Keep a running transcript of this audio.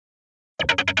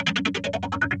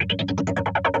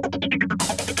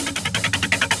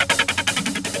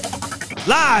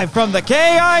Live from the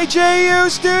KIJU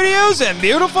studios in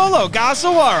beautiful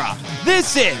Ogasawara,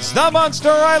 this is the Monster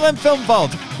Island Film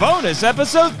Vault, bonus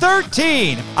episode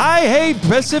 13. I hate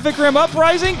Pacific Rim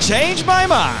Uprising, change my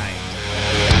mind.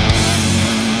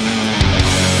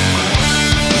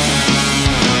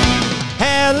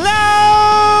 Hello,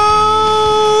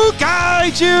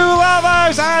 Kaiju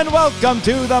lovers, and welcome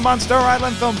to the Monster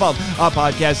Island Film Vault, a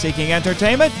podcast seeking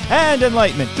entertainment and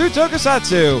enlightenment through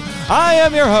tokusatsu. I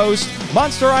am your host,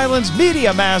 Monster Island's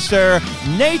Media Master,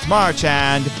 Nate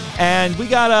Marchand, and we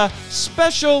got a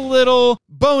special little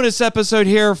bonus episode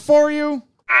here for you.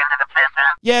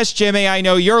 Yes, Jimmy, I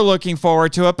know you're looking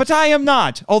forward to it, but I am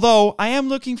not. Although I am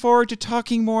looking forward to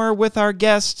talking more with our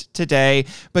guest today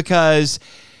because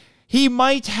he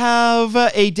might have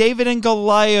a David and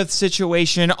Goliath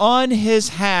situation on his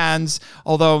hands,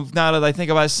 although now that I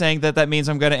think about saying that, that means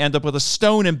I'm going to end up with a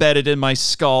stone embedded in my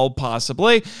skull,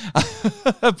 possibly.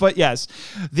 But yes,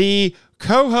 the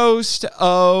co-host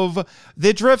of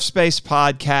the Drift Space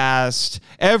podcast,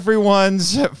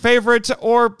 everyone's favorite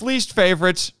or least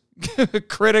favorite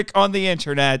critic on the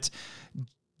internet,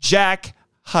 Jack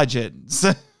Hudgens.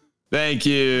 Thank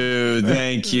you.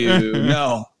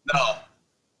 No.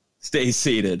 Stay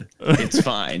seated. It's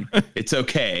fine. It's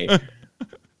okay.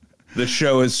 The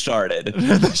show has started.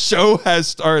 The show has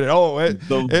started.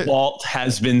 The vault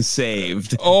has been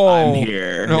saved. I'm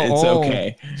here. It's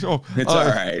okay. It's all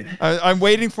right. I'm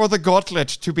waiting for the gauntlet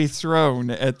to be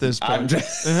thrown at this point.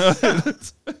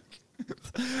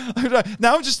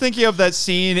 Now I'm just thinking of that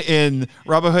scene in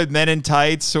Robin Hood Men in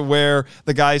Tights where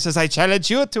the guy says, "I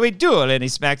challenge you to a duel," and he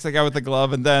smacks the guy with the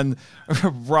glove, and then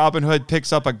Robin Hood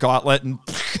picks up a gauntlet and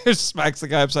smacks the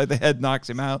guy upside the head, knocks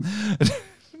him out.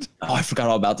 Oh, I forgot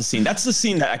all about the scene. That's the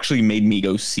scene that actually made me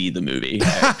go see the movie.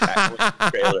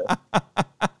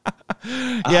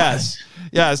 Yes.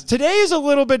 Today is a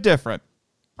little bit different.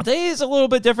 It's a little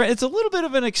bit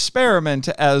of an experiment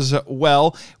as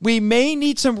well. We may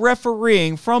need some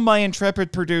refereeing from my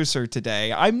intrepid producer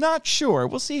today. I'm not sure.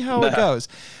 We'll see how it goes.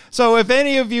 So if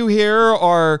any of you here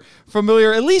are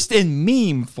familiar, at least in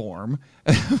meme form,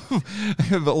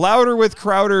 Louder with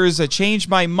Crowder's Change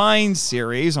My Mind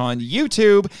series on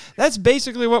YouTube, that's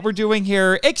basically what we're doing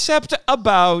here, except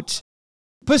about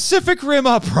Pacific Rim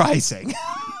Uprising.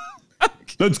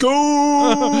 Let's go!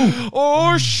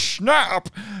 Oh, snap!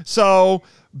 So,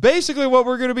 basically what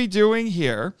we're going to be doing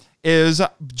here is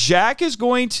Jack is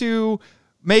going to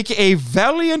make a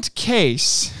valiant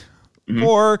case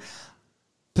for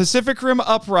Pacific Rim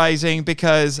Uprising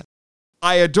because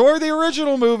I adore the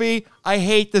original movie. I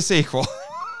hate the sequel.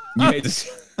 You hate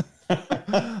this.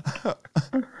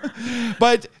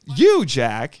 But you,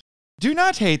 Jack, do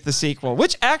not hate the sequel,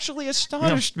 which actually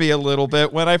astonished me a little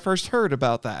bit when I first heard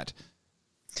about that.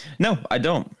 No, I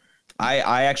don't.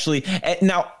 I actually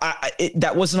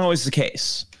that wasn't always the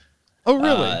case. Oh,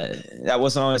 really? That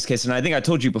wasn't always the case. And I think I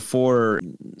told you before,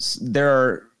 there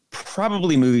are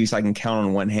probably movies I can count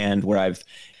on one hand where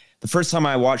the first time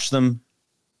I watched them,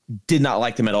 did not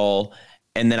like them at all.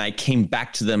 And then I came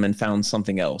back to them and found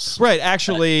something else. Right.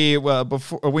 Actually,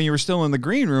 before when you were still in the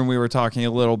green room, we were talking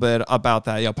a little bit about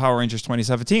that. Power Rangers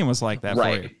 2017 was like that for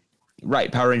you.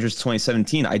 Right. Power Rangers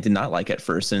 2017, I did not like at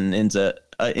first and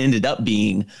ended up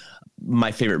being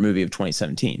my favorite movie of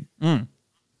 2017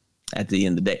 at the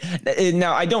end of the day.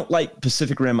 Now, I don't like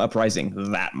Pacific Rim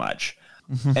Uprising that much.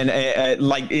 And at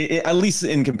least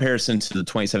in comparison to the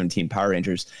 2017 Power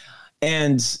Rangers.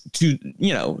 And to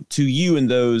you and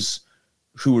those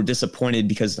who were disappointed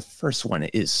because the first one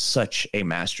is such a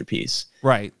masterpiece.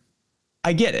 Right.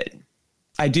 I get it.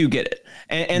 I do get it.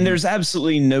 And there's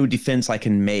absolutely no defense I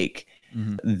can make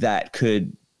that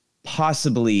could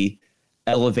possibly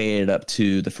elevate it up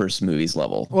to the first movie's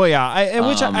level. Well, yeah, I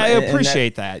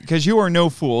appreciate that because you are no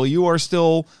fool. You are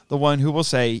still the one who will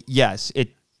say, yes,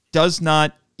 it does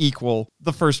not equal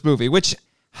the first movie, which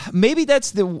maybe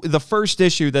that's the first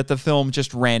issue that the film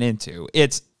just ran into.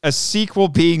 It's a sequel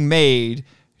being made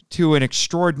to an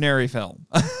extraordinary film.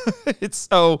 It's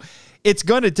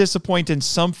going to disappoint in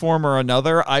some form or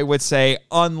another, I would say,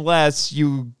 unless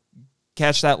you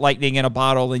catch that lightning in a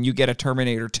bottle and you get a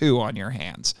Terminator 2 on your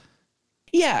hands.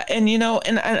 Yeah, and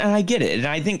I get it. And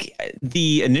I think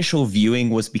the initial viewing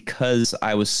was because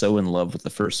I was so in love with the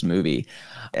first movie.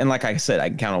 And like I said, I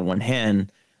can count on one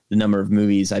hand the number of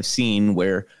movies I've seen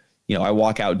where, I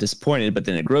walk out disappointed, but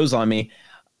then it grows on me.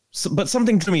 But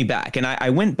something drew me back. And I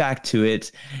went back to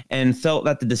it and felt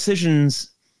that the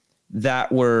decisions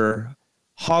that were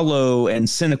hollow and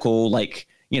cynical, like,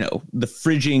 the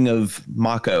fridging of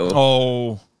Mako.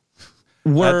 Oh,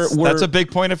 That's a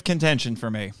big point of contention for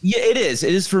me. Yeah, it is.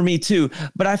 It is for me too.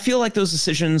 But I feel like those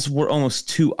decisions were almost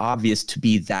too obvious to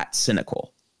be that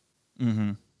cynical.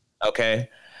 Mm-hmm. Okay.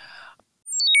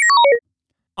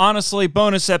 Honestly,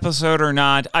 bonus episode or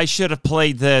not, I should have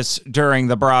played this during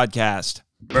the broadcast.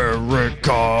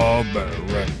 America,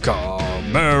 America,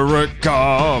 America,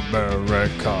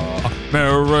 America,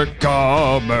 America,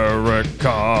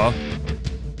 America.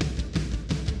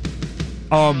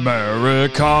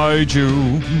 America-Jew.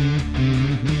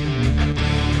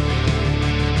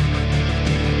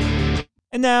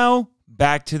 And now,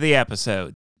 back to the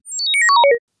episode.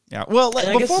 Yeah. Well,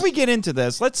 before we get into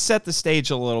this, let's set the stage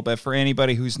a little bit for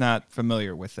anybody who's not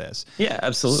familiar with this. Yeah,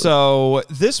 absolutely. So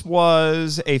this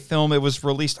was a film. It was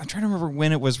released. I'm trying to remember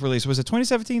when it was released. Was it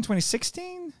 2017,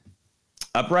 2016?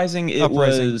 Uprising. It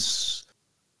was.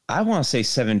 I want to say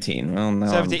 17. Well, no,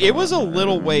 17. It was a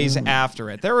little ways after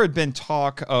it. There had been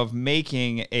talk of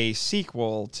making a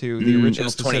sequel to the original. It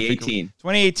was 2018.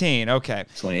 2018. Okay.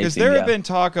 Because there had been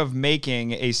talk of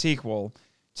making a sequel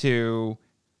to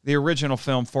the original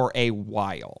film for a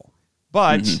while.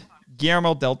 But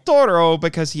Guillermo del Toro,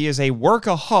 because he is a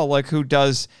workaholic who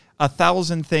does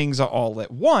 1,000 things all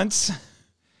at once,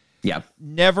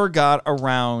 never got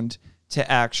around to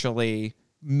actually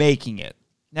making it.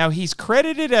 Now, he's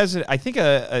credited as, an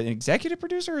executive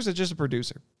producer, or is it just a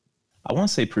producer? I want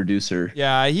to say producer.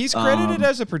 Yeah, he's credited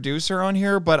as a producer on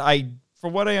here, but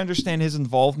from what I understand, his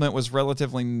involvement was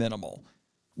relatively minimal.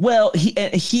 Well,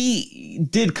 he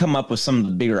did come up with some of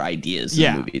the bigger ideas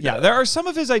in the movie. Yeah, there are some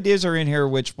of his ideas are in here,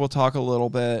 which we'll talk a little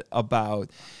bit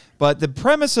about. But the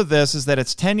premise of this is that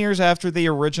it's 10 years after the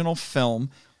original film.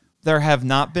 There have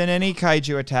not been any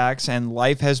kaiju attacks, and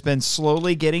life has been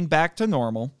slowly getting back to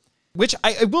normal. Which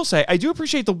I will say, I do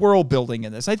appreciate the world building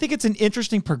in this. I think it's an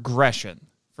interesting progression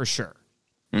for sure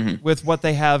with what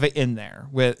they have in there.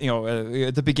 With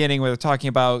at the beginning, where they're talking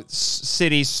about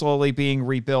cities slowly being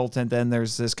rebuilt, and then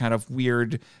there's this kind of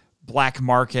weird black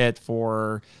market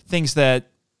for things that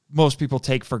most people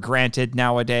take for granted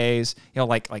nowadays.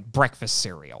 Like breakfast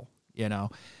cereal.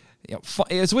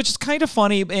 Which is kind of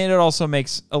funny, and it also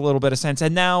makes a little bit of sense.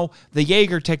 And now the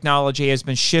Jaeger technology has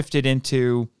been shifted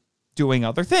into doing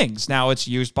other things. Now it's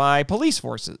used by police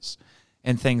forces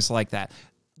and things like that.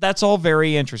 That's all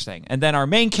very interesting. And then our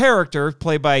main character,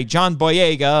 played by John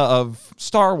Boyega of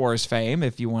Star Wars fame,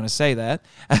 if you want to say that,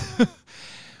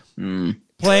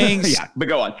 playing but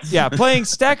go on. Playing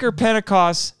Stacker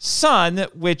Pentecost's son,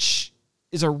 which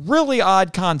is a really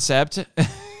odd concept,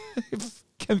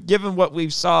 given what we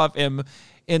saw of him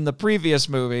in the previous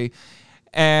movie.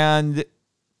 And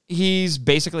he's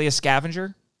basically a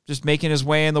scavenger, just making his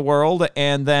way in the world,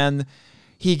 and then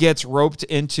he gets roped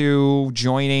into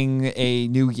joining a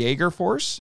new Jaeger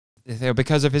force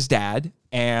because of his dad,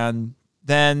 and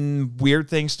then weird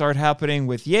things start happening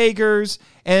with Jaegers,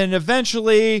 and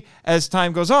eventually, as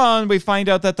time goes on, we find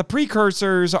out that the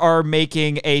precursors are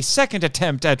making a second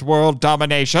attempt at world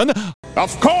domination.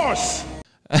 Of course!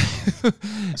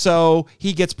 So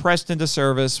he gets pressed into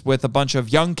service with a bunch of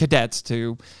young cadets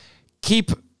to keep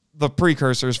the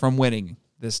precursors from winning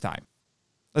this time.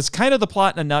 That's kind of the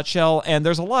plot in a nutshell, and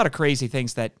there's a lot of crazy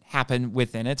things that happen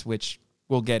within it, which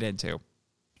we'll get into.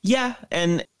 Yeah,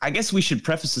 and I guess we should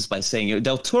preface this by saying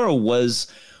Del Toro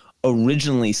was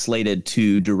originally slated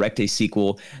to direct a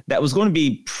sequel that was going to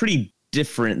be pretty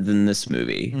different than this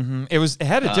movie. It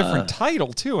had a different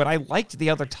title, too, and I liked the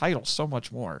other title so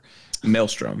much more.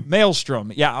 Maelstrom.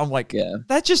 Yeah, I'm like,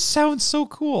 that just sounds so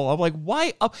cool. I'm like,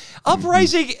 why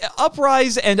Uprising,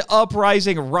 Uprise, and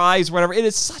Uprising, Rise, whatever. It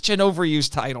is such an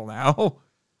overused title now.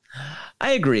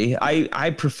 I agree.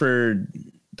 I preferred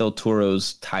Del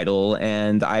Toro's title,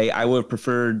 and I would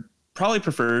have probably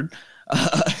preferred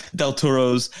Del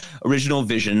Toro's original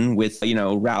vision with,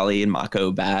 Raleigh and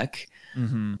Mako back.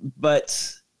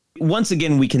 But once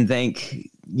again, we can thank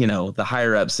the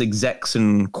higher ups, execs,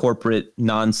 and corporate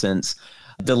nonsense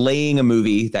delaying a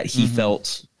movie that he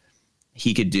felt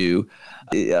he could do.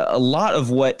 A lot of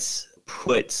what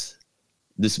put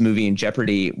this movie in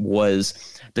jeopardy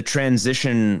was the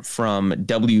transition from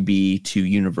WB to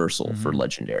Universal for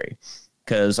Legendary.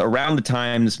 Because around the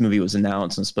time this movie was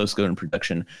announced and supposed to go into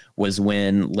production was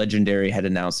when Legendary had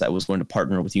announced that it was going to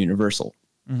partner with Universal.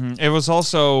 It was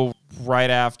also right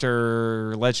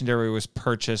after Legendary was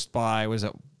purchased by, was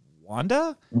it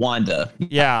Wanda? Wanda.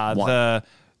 Yeah, Wanda.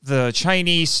 The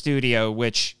Chinese studio,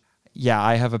 which,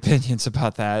 I have opinions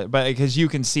about that, but because you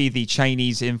can see the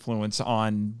Chinese influence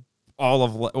on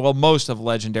most of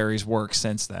Legendary's work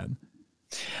since then.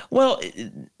 Well,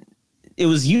 it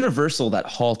was Universal that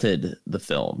halted the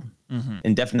film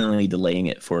and definitely delaying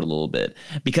it for a little bit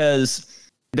because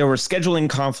there were scheduling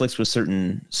conflicts with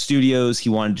certain studios he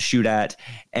wanted to shoot at,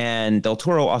 and Del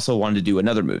Toro also wanted to do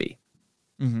another movie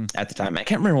at the time. I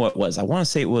can't remember what it was. I want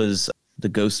to say it was the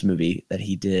ghost movie that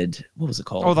he did. What was it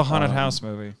called? Oh, the haunted house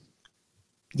movie.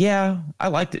 Yeah, I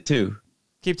liked it too.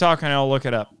 Keep talking, I'll look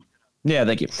it up. Yeah,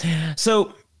 thank you.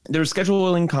 So there were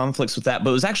scheduling conflicts with that, but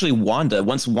it was actually Wanda.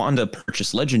 Once Wanda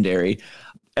purchased Legendary,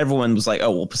 everyone was like,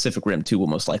 oh, well, Pacific Rim 2 will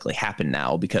most likely happen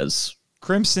now because...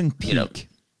 Crimson Peak.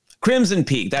 Crimson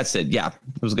Peak, that's it. Yeah,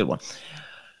 it was a good one.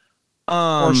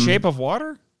 Or Shape of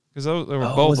Water? Because they were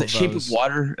both was it of Shape those. of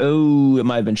Water? Oh, it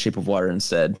might have been Shape of Water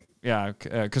instead. Yeah,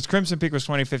 because Crimson Peak was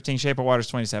 2015, Shape of Water is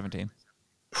 2017.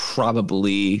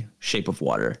 Probably Shape of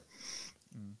Water.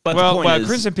 But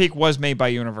Crimson Peak was made by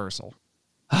Universal.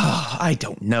 I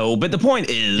don't know, but the point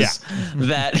is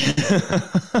that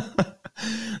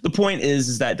the point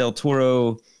is that Del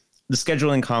Toro, the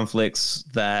scheduling conflicts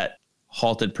that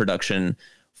halted production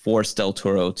forced Del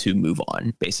Toro to move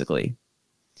on, basically.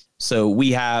 So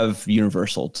we have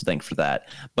Universal to thank for that.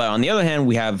 But on the other hand,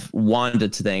 we have Wanda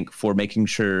to thank for making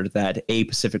sure that a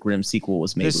Pacific Rim sequel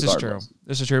was made regardless.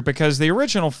 This is true because the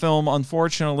original film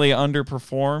unfortunately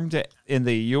underperformed in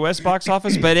the U.S. box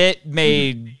office, but it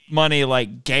made money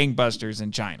like gangbusters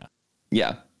in China.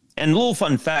 Yeah. And a little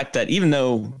fun fact that even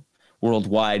though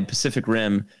worldwide Pacific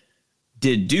Rim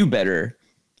did do better,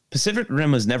 Pacific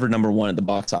Rim was never number one at the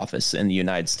box office in the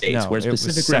United States, whereas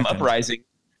Pacific Rim Uprising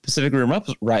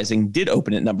did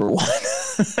open at number one.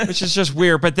 Which is just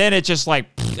weird, but then it just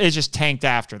tanked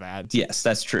after that. Yes,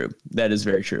 that's true. That is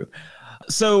very true.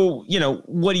 So,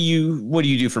 what do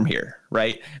you do from here,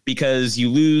 right? Because you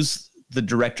lose the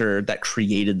director that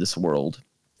created this world.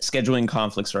 Scheduling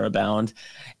conflicts are abound.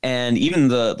 And even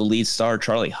the lead star,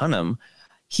 Charlie Hunnam,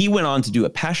 he went on to do a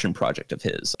passion project of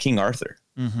his, King Arthur.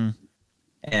 Mm-hmm.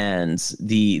 And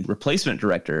the replacement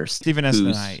director, Stephen S.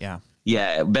 Knight, yeah.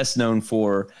 Yeah, best known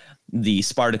for the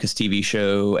Spartacus TV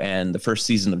show and the first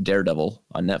season of Daredevil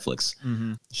on Netflix.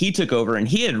 Mm-hmm. He took over and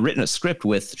he had written a script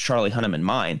with Charlie Hunnam in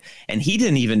mind, and he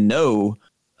didn't even know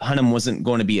Hunnam wasn't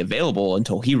going to be available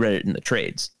until he read it in the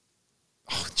trades.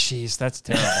 Oh, jeez, that's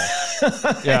terrible.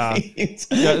 Yeah.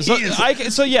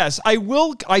 So yes, I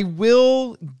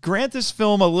will grant this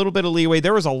film a little bit of leeway.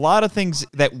 There was a lot of things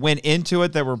that went into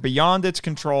it that were beyond its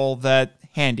control that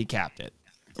handicapped it.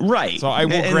 Right. So I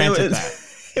will grant it that.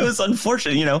 It was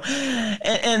unfortunate,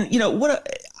 and what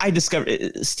I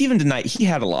discovered, Stephen DeKnight, he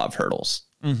had a lot of hurdles.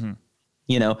 Mm-hmm.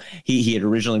 He had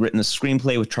originally written the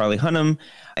screenplay with Charlie Hunnam,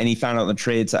 and he found out in the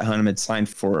trades that Hunnam had signed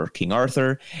for King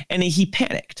Arthur, and he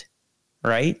panicked,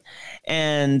 right?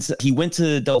 And he went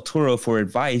to Del Toro for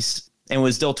advice, and it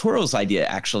was Del Toro's idea,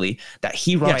 actually, that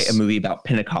he write a movie about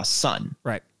Pentecost Sun.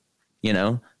 Right. He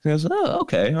goes, oh,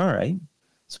 okay, all right.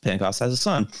 So Pentecost has a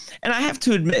son. And I have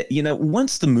to admit,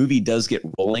 once the movie does get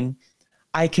rolling,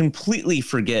 I completely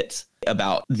forget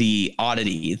about the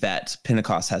oddity that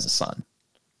Pentecost has a son.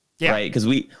 Yeah. Right? Because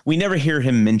we never hear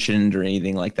him mentioned or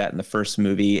anything like that in the first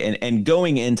movie. And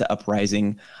going into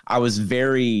Uprising, I was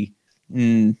very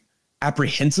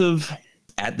apprehensive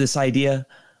at this idea.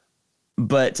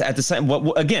 But at the same,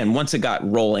 again, once it got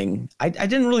rolling, I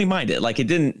didn't really mind it. Like, it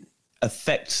didn't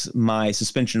affect my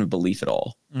suspension of belief at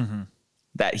all. Mm-hmm.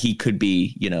 That he could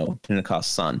be,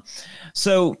 Pentecost Sun.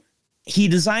 So he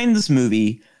designed this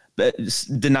movie,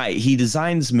 he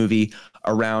designed this movie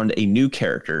around a new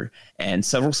character and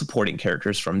several supporting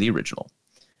characters from the original.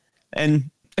 And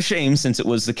a shame, since it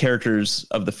was the characters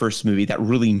of the first movie that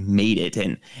really made it.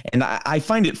 And I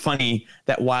find it funny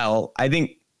that while I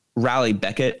think Raleigh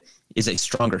Beckett is a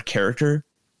stronger character,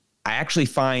 I actually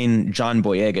find John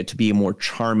Boyega to be a more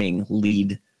charming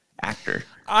lead actor.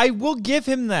 I will give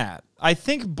him that. I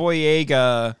think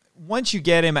Boyega, once you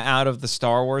get him out of the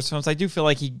Star Wars films, I do feel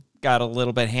like he got a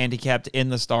little bit handicapped in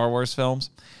the Star Wars films,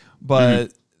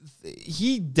 but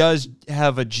he does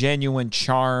have a genuine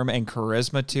charm and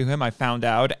charisma to him. I found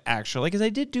out, actually, because I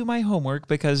did do my homework,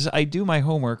 because I do my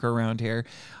homework around here.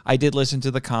 I did listen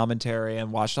to the commentary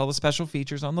and watched all the special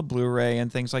features on the Blu-ray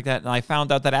and things like that, and I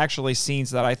found out that actually scenes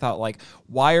that I thought, like,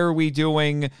 why are we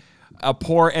doing a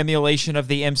poor emulation of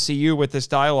the MCU with this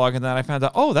dialogue, and then I found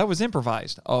out, oh, that was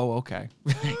improvised. Oh, okay.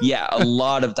 Yeah, a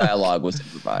lot of dialogue was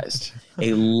improvised.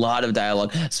 A lot of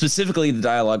dialogue, specifically the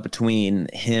dialogue between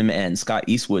him and Scott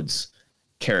Eastwood's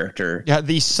character. Yeah,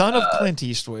 the son of Clint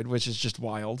Eastwood, which is just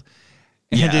wild.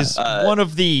 And is one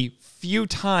of the few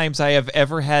times I have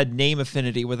ever had name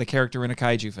affinity with a character in a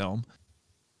kaiju film.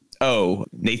 Oh,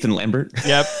 Nathan Lambert?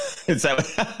 Yep. Is that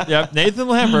what? Yep, Nathan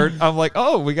Lambert. I'm like,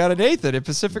 oh, we got a Nathan in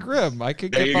Pacific Rim. I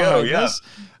could get behind this.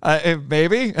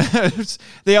 Maybe.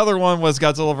 The other one was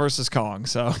Godzilla versus Kong,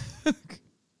 so.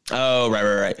 Oh,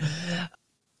 right.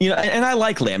 and I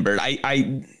like Lambert.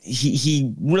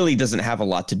 He really doesn't have a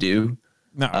lot to do.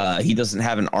 No, he doesn't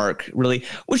have an arc really,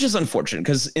 which is unfortunate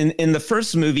because in the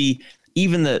first movie,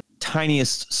 even the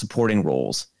tiniest supporting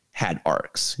roles had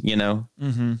arcs,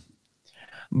 Mm-hmm.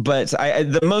 But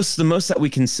the most that we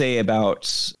can say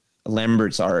about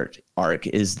Lambert's arc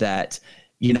is that,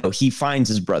 he finds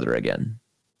his brother again.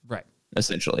 Right.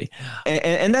 Essentially.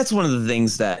 And that's one of the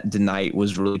things that The Knight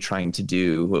was really trying to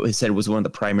do. What he said was one of the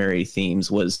primary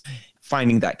themes was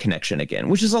finding that connection again,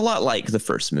 which is a lot like the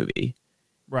first movie.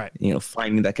 Right.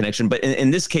 Finding that connection. But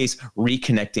in this case,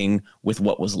 reconnecting with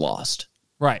what was lost.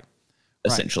 Right.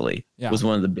 Essentially, was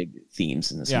one of the big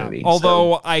themes in this movie.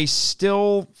 Although I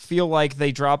still feel like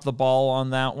they dropped the ball on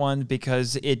that one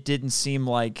because it didn't seem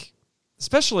like,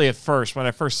 especially at first, when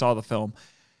I first saw the film,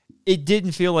 it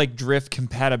didn't feel like drift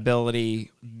compatibility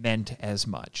meant as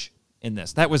much in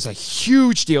this. That was a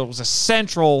huge deal. It was a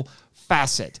central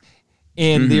facet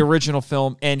in the original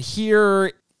film. And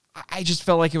here, I just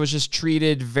felt like it was just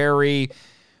treated very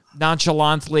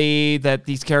nonchalantly, that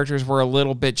these characters were a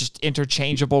little bit just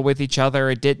interchangeable with each other.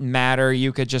 It didn't matter.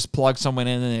 You could just plug someone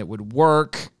in and it would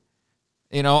work.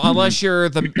 Unless you're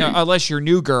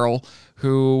New Girl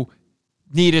who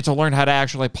needed to learn how to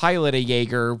actually pilot a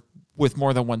Jaeger with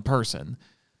more than one person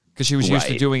because she was used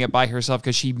to doing it by herself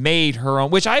because she made her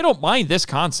own, which I don't mind this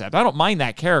concept. I don't mind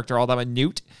that character, although I'm a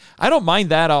Newt. I don't mind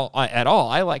that at all.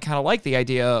 I kind of like the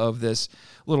idea of this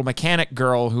little mechanic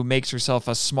girl who makes herself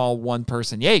a small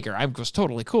one-person Jaeger. I was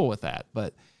totally cool with that.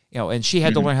 But, and she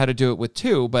had to learn how to do it with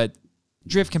two, but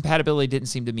drift compatibility didn't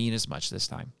seem to mean as much this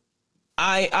time.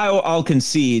 I'll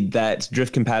concede that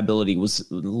drift compatibility was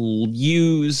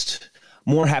used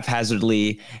more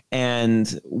haphazardly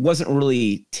and wasn't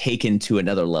really taken to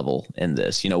another level in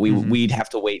this. We'd have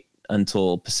to wait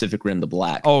until Pacific Rim: The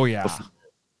Black. Oh, yeah. Before,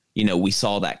 we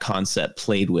saw that concept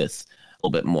played with a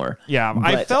little bit more. Yeah,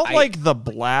 but I felt like The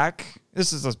Black,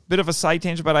 this is a bit of a side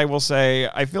tangent, but I will say,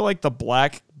 I feel like The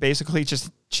Black basically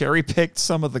just cherry-picked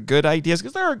some of the good ideas,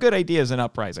 because there are good ideas in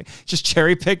Uprising. Just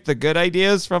cherry-picked the good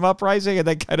ideas from Uprising and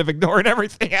then kind of ignored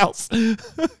everything else.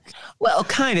 Well,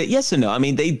 kind of, yes and no. I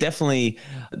mean, they definitely,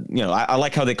 I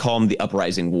like how they call them the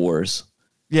Uprising Wars.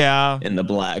 Yeah. In The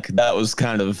Black. That was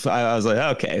kind of, I was like,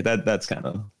 okay, that's kind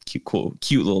of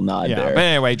cute little nod there. But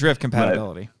anyway, drift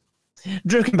compatibility.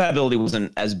 Drift compatibility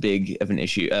wasn't as big of an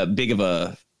issue,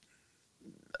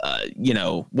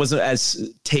 wasn't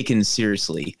as taken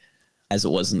seriously as it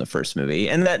was in the first movie.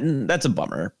 And that's a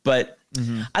bummer. But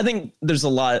I think there's a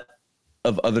lot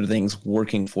of other things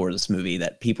working for this movie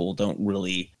that people don't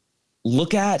really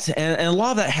look at. And a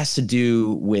lot of that has to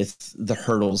do with the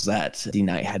hurdles that The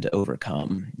Knight had to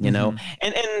overcome,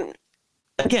 And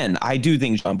again, I do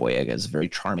think John Boyega is a very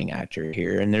charming actor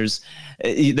here. And there's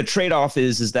the trade-off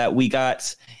is that we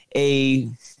got a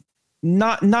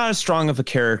not as strong of a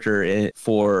character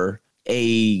for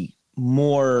a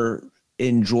more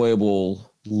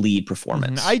enjoyable lead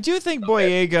performance. I do think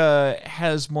Boyega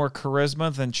has more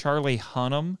charisma than Charlie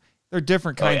Hunnam. They're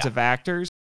different kinds of actors,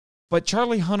 but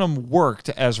Charlie Hunnam worked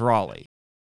as Raleigh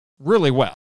really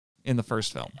well in the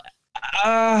first film.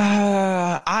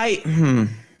 I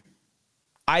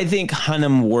think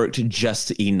Hunnam worked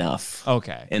just enough.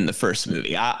 Okay. In the first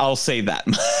movie, I'll say that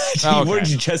much. He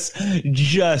worked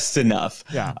just enough.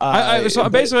 Yeah. So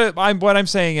basically, what I'm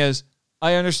saying is,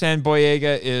 I understand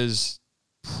Boyega is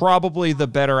probably the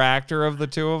better actor of the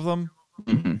two of them,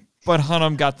 but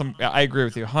Hunnam got them. I agree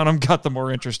with you. Hunnam got the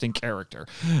more interesting character.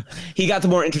 He got the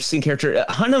more interesting character.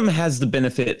 Hunnam has the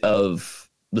benefit of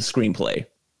the screenplay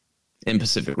in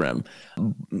Pacific Rim.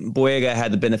 Boyega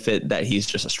had the benefit that he's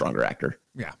just a stronger actor.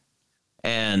 Yeah.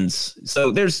 And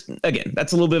so that's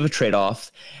a little bit of a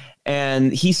trade-off.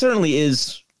 And he certainly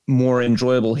is more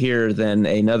enjoyable here than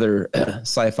another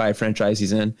sci-fi franchise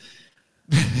he's in.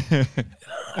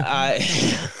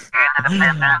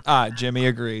 Jimmy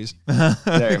agrees.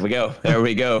 There we go.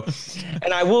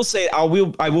 And I will say, I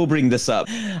will bring this up.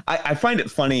 I find it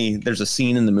funny. There's a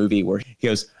scene in the movie where he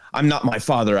goes, "I'm not my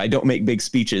father. I don't make big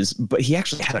speeches," but he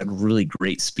actually had a really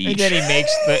great speech.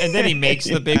 And then he makes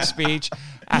the big speech.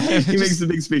 He makes the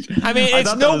big speech. I mean,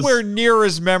 it's nowhere near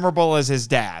as memorable as his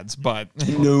dad's, but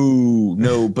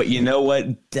no. But you know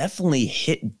what? Definitely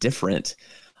hit different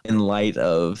in light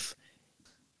of.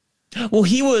 Well,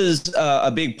 he was a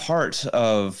big part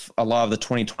of a lot of the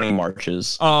 2020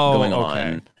 marches going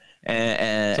on.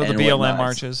 And so the BLM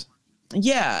marches.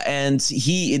 Yeah, and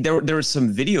there was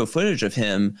some video footage of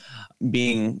him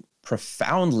being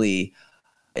profoundly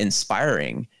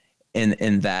inspiring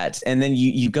in that. And then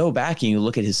you go back and you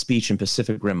look at his speech in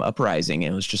Pacific Rim Uprising,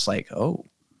 and it was just like, oh,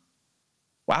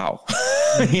 wow.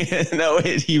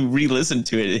 You re-listen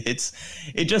to it,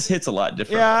 it just hits a lot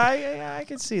different. Yeah, I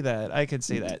can see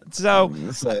that. So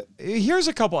here's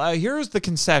a couple. Here's the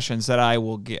concessions that I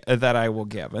will give,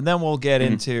 and then we'll get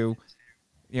into,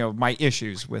 my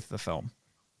issues with the film.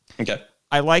 Okay.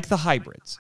 I like the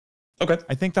hybrids. Okay.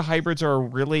 I think the hybrids are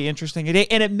really interesting, and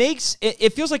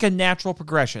it feels like a natural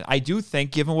progression. I do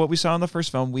think, given what we saw in the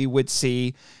first film, we would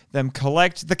see them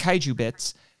collect the kaiju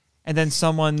bits, and then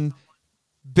someone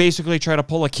basically try to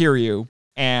pull a Kiryu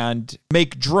and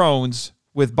make drones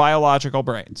with biological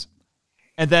brains.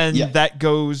 And then that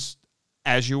goes,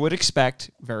 as you would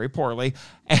expect, very poorly.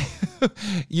 And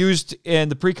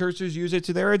the precursors use it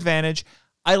to their advantage.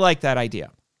 I like that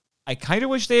idea. I kind of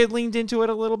wish they had leaned into it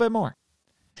a little bit more.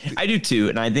 I do too,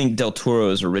 and I think Del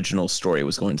Toro's original story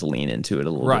was going to lean into it a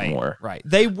little bit more. Right.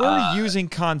 They were using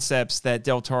concepts that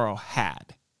Del Toro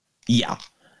had. Yeah.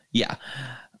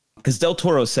 Because Del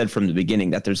Toro said from the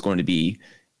beginning that there's going to be,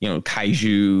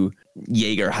 kaiju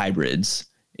Jaeger hybrids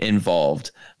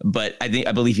involved, but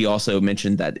I believe he also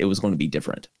mentioned that it was going to be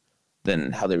different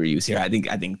than how they were used here. I think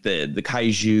the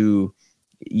kaiju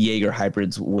Jaeger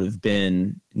hybrids would have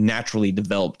been naturally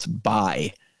developed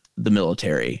by the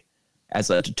military as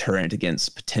a deterrent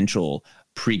against potential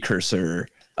precursor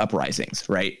uprisings,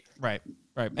 right? Right.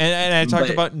 And I talked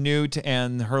about Newt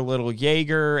and her little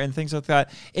Jaeger and things like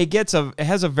that. It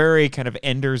has a very kind of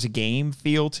Ender's Game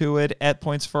feel to it at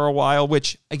points for a while,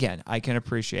 which, again, I can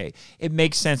appreciate. It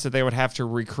makes sense that they would have to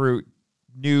recruit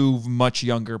new, much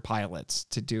younger pilots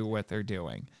to do what they're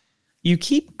doing. You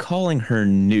keep calling her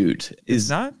Newt. Is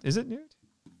it Newt?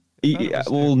 Yeah,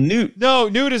 well, Newt. No,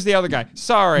 Newt is the other guy.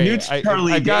 Sorry,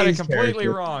 I got it completely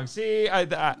character. wrong. See,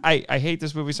 I hate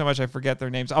this movie so much I forget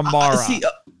their names. Amara.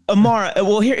 Amara.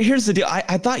 Well, here's the deal.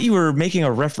 I thought you were making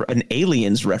an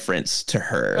Aliens reference to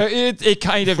her. It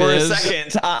kind of for is. For a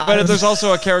second. But there's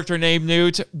also a character named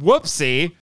Newt.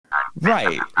 Whoopsie.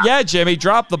 Right. Yeah, Jimmy,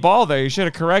 drop the ball there. You should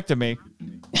have corrected me.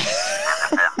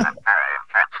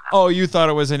 Oh, you thought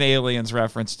it was an Aliens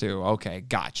reference too. Okay,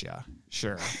 gotcha.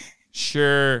 Sure.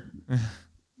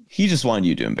 He just wanted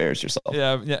you to embarrass yourself.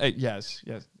 Yes.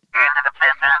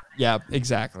 Yeah,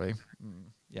 exactly.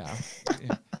 Yeah.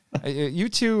 You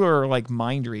two are like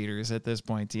mind readers at this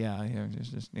point. Yeah,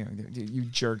 you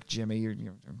jerk, Jimmy. You're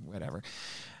whatever.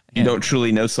 You don't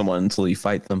truly know someone until you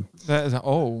fight them. There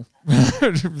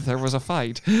was a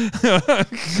fight.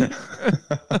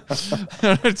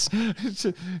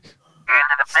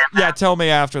 Yeah, tell me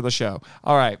after the show.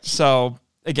 All right. So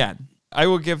again, I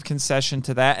will give concession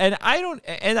to that. And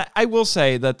I will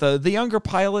say that the younger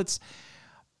pilots,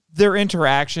 their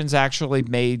interactions actually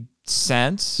made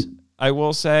sense. I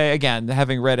will say, again,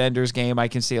 having read Ender's Game, I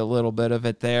can see a little bit of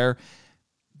it there.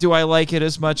 Do I like it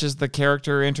as much as the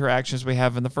character interactions we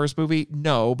have in the first movie?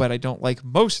 No, but I don't like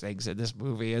most things in this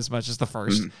movie as much as the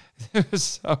first.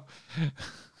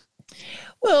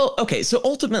 Well, okay, so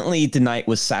ultimately, The Knight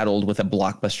was saddled with a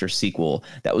blockbuster sequel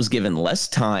that was given less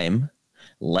time,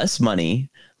 less money,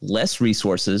 less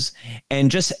resources,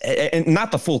 and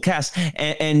not the full cast,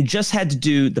 and just had to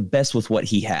do the best with what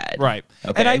he had. Right.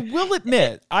 Okay? And I will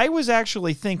admit, I was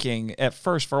actually thinking at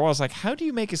first for a while, I was like, how do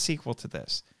you make a sequel to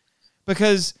this?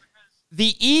 Because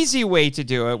the easy way to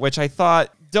do it, which I thought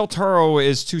Del Toro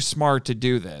is too smart to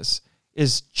do this,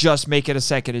 is just make it a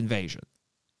second Invasion.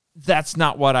 That's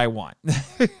not what I want.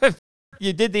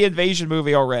 You did the Invasion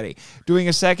movie already. Doing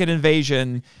a second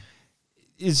Invasion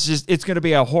it's going to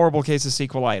be a horrible case of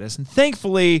sequelitis. And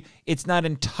thankfully, it's not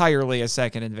entirely a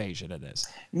second Invasion of this.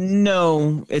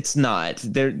 No, it's not.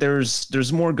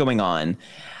 There's more going on.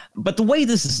 But the way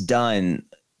this is done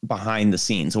behind the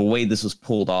scenes, the way this was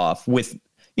pulled off with,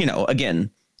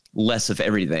 again, less of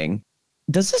everything,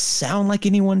 does this sound like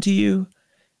anyone to you?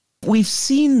 We've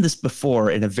seen this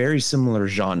before in a very similar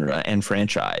genre and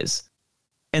franchise.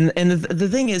 And the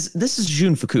thing is, this is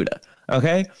Jun Fukuda.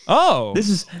 Okay. Oh, this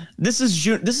is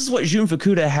what Jun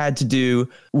Fukuda had to do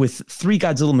with 3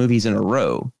 Godzilla movies in a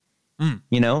row. And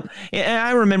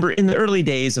I remember in the early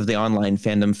days of the online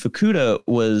fandom, Fukuda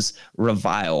was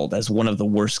reviled as one of the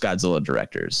worst Godzilla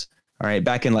directors. All right,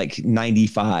 back in like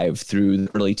 95 through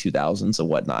the early 2000s and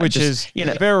whatnot, which is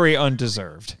very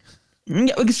undeserved.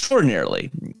 Yeah, extraordinarily.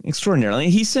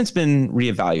 He's since been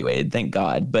reevaluated, thank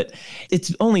God. But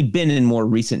it's only been in more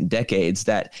recent decades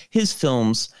that his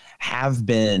films have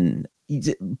been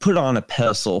put on a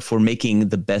pedestal for making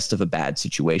the best of a bad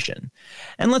situation.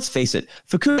 And let's face it,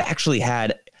 Fukuda actually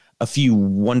had a few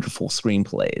wonderful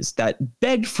screenplays that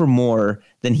begged for more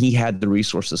than he had the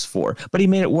resources for, but he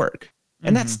made it work.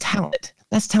 And that's talent.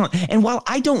 That's talent. And while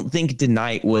I don't think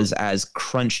DeKnight was as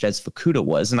crunched as Fukuda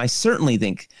was, and I certainly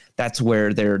think that's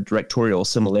where their directorial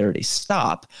similarities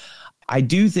stop, I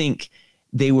do think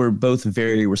they were both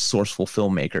very resourceful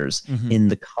filmmakers in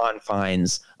the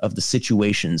confines of the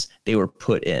situations they were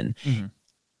put in.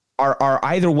 Are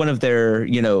either one of their,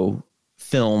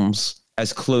 films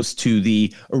as close to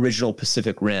the original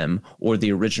Pacific Rim or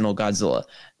the original Godzilla?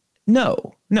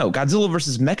 No. Godzilla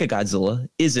versus Mechagodzilla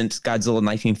isn't Godzilla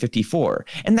 1954,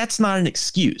 and that's not an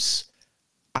excuse.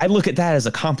 I look at that as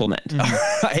a compliment,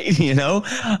 right?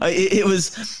 It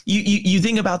was, you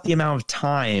think about the amount of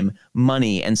time,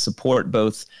 money, and support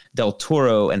both Del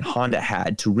Toro and Honda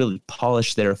had to really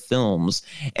polish their films.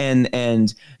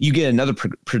 And you get another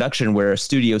production where a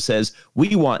studio says,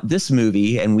 we want this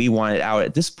movie and we want it out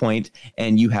at this point,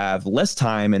 and you have less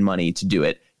time and money to do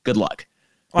it. Good luck.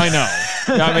 I know.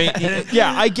 I mean,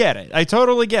 yeah, I get it. I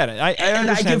totally get it. I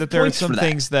understand that there are some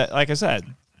things that, like I said,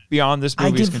 beyond this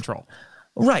movie's control.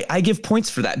 Right. I give points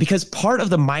for that because part of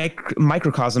the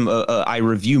microcosm I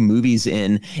review movies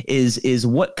in is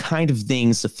what kind of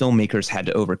things the filmmakers had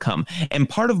to overcome. And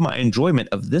part of my enjoyment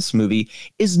of this movie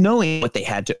is knowing what they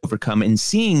had to overcome and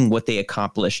seeing what they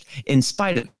accomplished in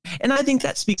spite of. And I think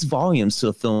that speaks volumes to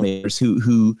the filmmakers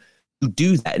who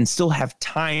do that and still have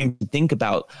time to think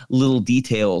about little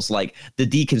details like the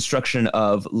deconstruction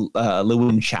of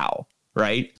Lewin Chow,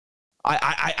 right?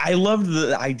 I love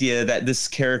the idea that this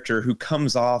character who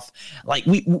comes off like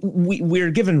we're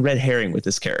given red herring with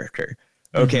this character.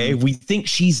 Okay, we think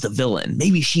she's the villain.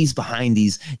 Maybe she's behind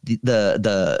these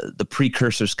the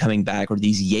precursors coming back, or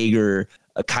these Jaeger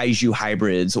kaiju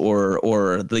hybrids,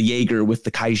 or the Jaeger with the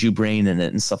kaiju brain in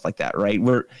it and stuff like that. Right?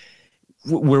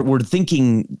 We're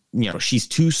thinking, she's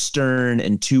too stern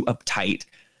and too uptight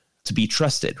to be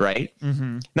trusted. Right?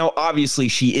 Now, obviously,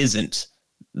 she isn't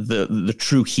the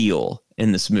true heel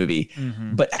in this movie,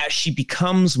 but as she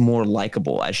becomes more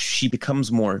likable, as she becomes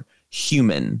more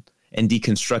human and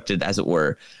deconstructed, as it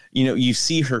were, you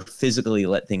see her physically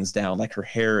let things down. Like her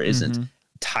hair isn't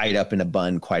tied up in a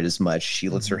bun quite as much. She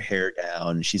lets her hair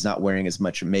down. She's not wearing as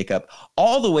much makeup,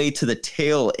 all the way to the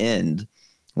tail end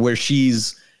where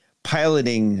she's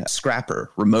piloting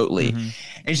Scrapper remotely,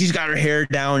 and she's got her hair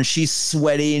down. She's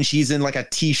sweaty and she's in like a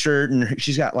t-shirt, and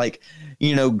she's got like,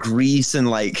 grease and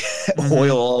like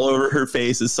oil all over her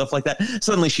face and stuff like that.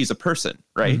 Suddenly she's a person,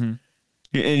 right?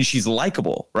 And she's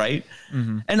likable, right?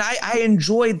 And I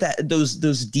enjoyed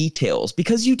those details,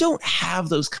 because you don't have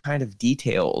those kind of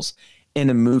details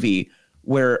in a movie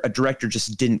where a director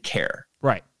just didn't care.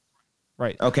 Right.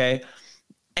 Okay.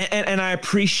 And I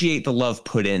appreciate the love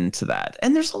put into that.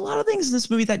 And there's a lot of things in this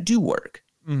movie that do work.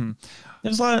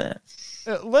 There's a lot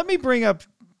of... let me bring up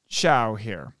Chow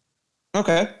here.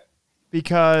 Okay.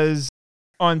 Because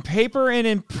on paper and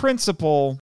in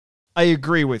principle, I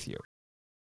agree with you.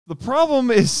 The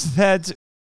problem is that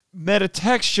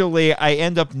metatextually, I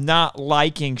end up not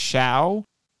liking Chow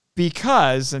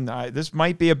because, and this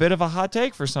might be a bit of a hot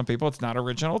take for some people, it's not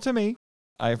original to me.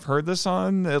 I've heard this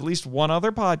on at least one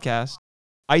other podcast.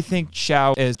 I think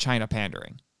Chow is China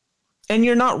pandering. And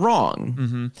you're not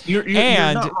wrong. You're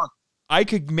not wrong. I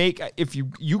could make, if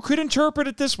you could interpret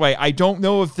it this way. I don't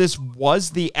know if this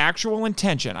was the actual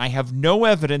intention. I have no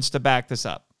evidence to back this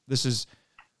up. This is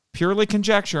purely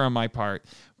conjecture on my part,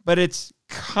 but it's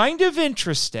kind of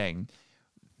interesting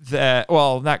that,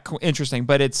 well, not interesting,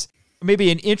 but it's maybe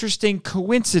an interesting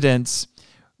coincidence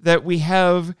that we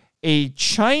have a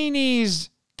Chinese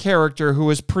character who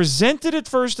is presented at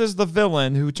first as the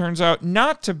villain, who turns out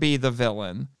not to be the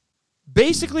villain,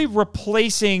 basically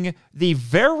replacing the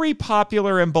very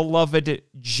popular and beloved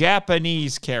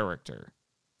Japanese character.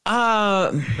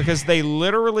 Because they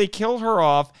literally kill her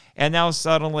off, and now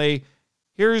suddenly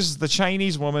here's the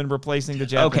Chinese woman replacing the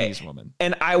Japanese woman.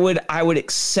 And I would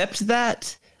accept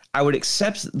that. I would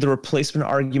accept the replacement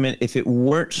argument if it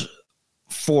weren't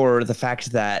for the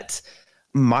fact that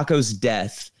Mako's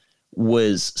death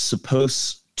was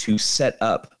supposed to set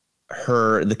up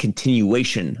the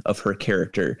continuation of her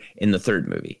character in the third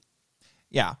movie.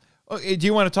 Yeah. Do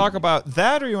you want to talk about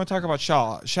that, or you want to talk about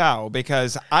Chow?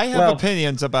 Because I have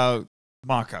opinions about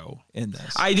Mako in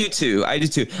this. I do too.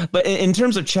 But in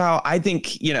terms of Chow, I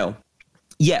think,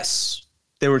 yes,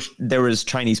 there was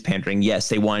Chinese pandering. Yes,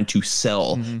 they wanted to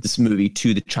sell this movie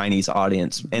to the Chinese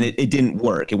audience, and it didn't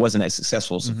work. It wasn't as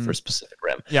successful as the first Pacific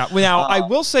Rim. Yeah. Well, now I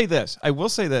will say this.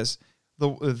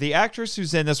 The actress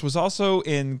who's in this was also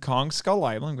in Kong Skull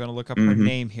Island. I'm going to look up her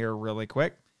name here really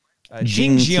quick.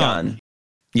 Jing Jian.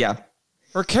 Yeah.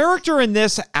 Her character in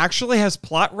this actually has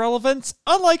plot relevance,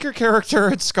 unlike her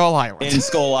character at Skull Island. In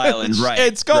Skull Island, right.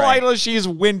 In Skull Island, she's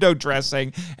window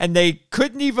dressing, and they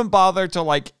couldn't even bother to,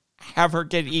 like, have her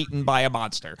get eaten by a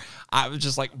monster. I was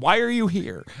just like, why are you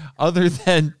here? Other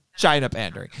than China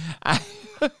pandering.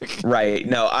 Right.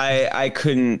 No, I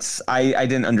couldn't. I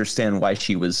didn't understand why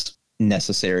she was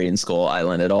necessary in Skull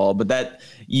Island at all. But that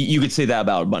you could say that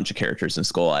about a bunch of characters in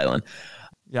Skull Island.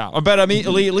 Yeah, but I mean,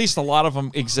 at least a lot of them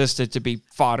existed to be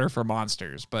fodder for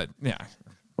monsters. But yeah,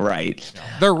 right.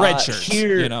 They're red shirts,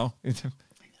 here, you know.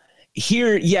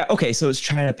 Here, yeah, okay. So it's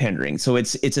China pandering. So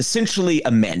it's essentially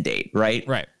a mandate, right?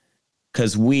 Right.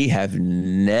 Because we have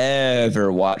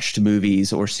never watched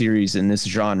movies or series in this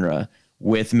genre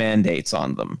with mandates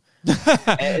on them.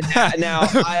 Now,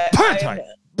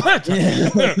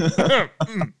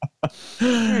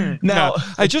 now,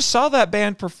 I just saw that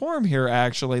band perform here,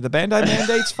 actually. The Bandai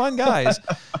Mandate's fun guys.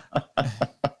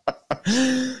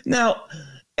 Now,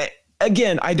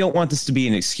 again, I don't want this to be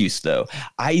an excuse, though.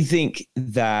 I think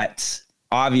that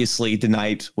obviously the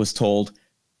Knight was told,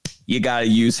 you got to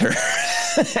use her.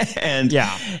 and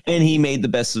he made the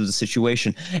best of the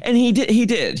situation. And he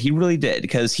did. He really did.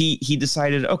 Because he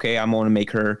decided, okay, I'm going to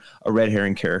make her a red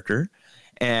herring character.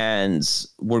 And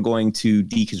we're going to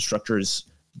deconstruct her as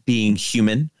being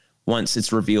human once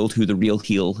it's revealed who the real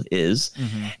heel is.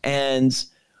 Mm-hmm. And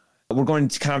we're going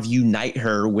to kind of unite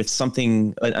her with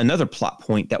something, another plot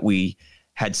point that we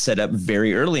had set up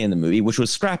very early in the movie, which was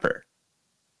Scrapper.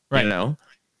 Right. You know,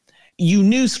 you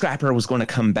knew Scrapper was going to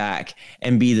come back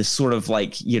and be this sort of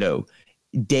like, you know,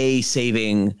 day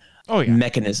saving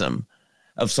mechanism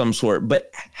of some sort.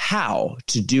 But how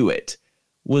to do it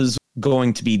was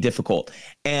going to be difficult.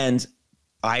 And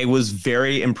I was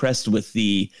very impressed with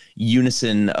the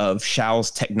unison of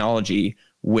Shao's technology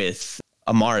with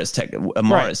Amara's tech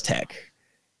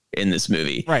in this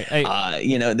movie. Right.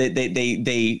 You know,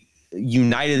 they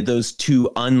united those two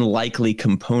unlikely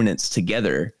components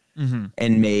together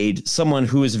and made someone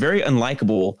who is very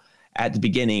unlikable at the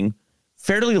beginning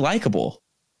fairly likable,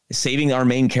 saving our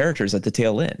main characters at the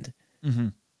tail end. Mm-hmm.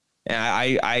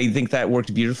 And I think that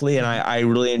worked beautifully, and I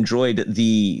really enjoyed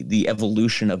the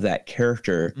evolution of that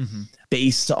character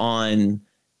based on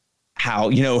how,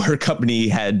 you know, her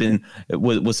company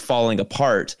was falling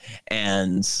apart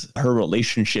and her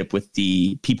relationship with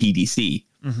the PPDC.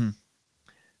 Mm-hmm.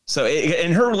 So,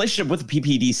 and her relationship with the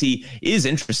PPDC is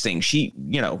interesting. She,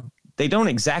 you know, they don't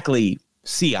exactly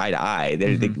see eye to eye.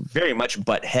 They very much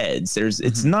butt heads.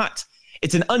 It's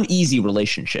an uneasy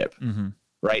relationship. Mm-hmm.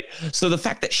 Right. So the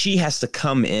fact that she has to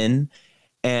come in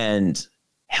and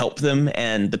help them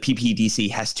and the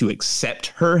PPDC has to accept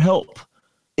her help,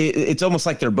 it's almost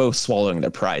like they're both swallowing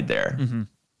their pride there. Mm-hmm.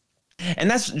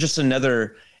 And that's just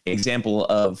another example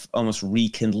of almost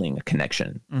rekindling a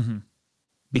connection. Mm-hmm.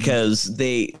 Because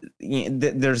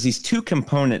there's these two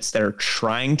components that are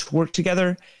trying to work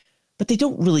together, but they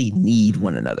don't really need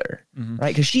one another,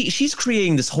 right? Because she's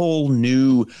creating this whole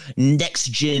new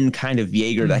next gen kind of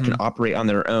Jaeger that can operate on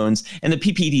their own, and the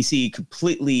PPDC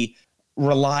completely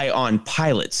rely on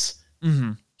pilots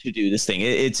to do this thing.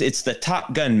 It's the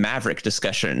Top Gun Maverick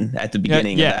discussion at the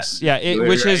beginning. Yes, of that.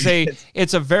 Which is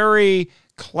it's a very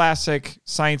classic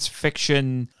science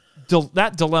fiction,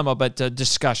 not dilemma, but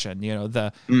discussion. You know,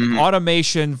 the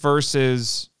automation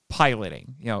versus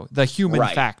piloting. You know, the human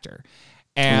factor.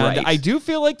 And I do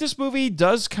feel like this movie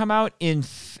does come out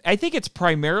I think it's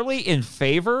primarily in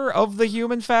favor of the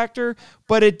human factor,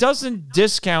 but it doesn't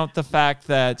discount the fact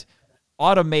that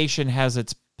automation has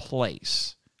its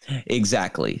place.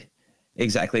 Exactly.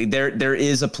 There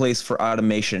is a place for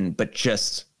automation, but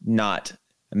just not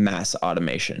mass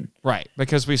automation. Right.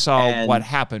 Because we saw what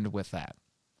happened with that.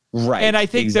 Right. And I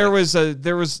think there was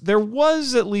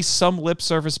at least some lip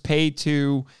service paid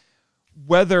to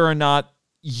whether or not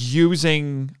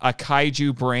using a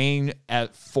kaiju brain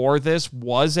for this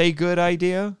was a good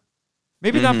idea.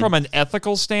 Maybe not from an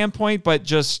ethical standpoint, but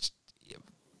just, you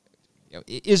know,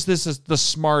 is this the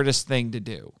smartest thing to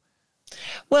do?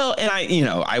 Well, and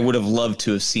I would have loved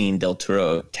to have seen Del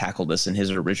Toro tackle this in his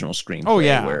original screenplay. Oh,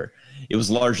 yeah. Where it was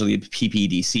largely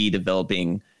PPDC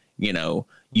developing, you know,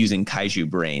 using kaiju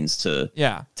brains to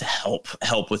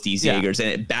help with these Jaegers and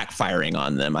it backfiring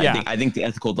on them. I think the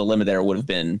ethical dilemma there would have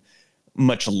been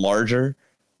much larger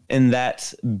in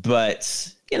that,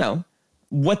 but you know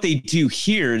what they do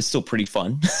here is still pretty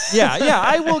fun.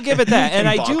 I will give it that. And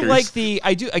I do like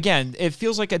again, it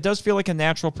feels like it does feel like a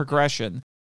natural progression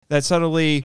that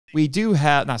suddenly we do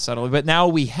have, not suddenly, but now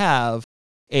we have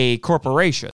a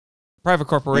private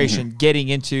corporation getting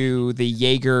into the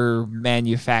Jaeger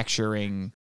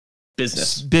manufacturing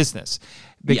business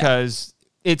because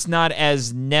it's not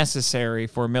as necessary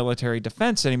for military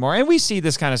defense anymore. And we see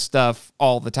this kind of stuff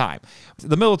all the time.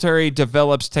 The military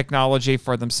develops technology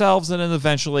for themselves, and then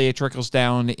eventually it trickles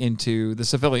down into the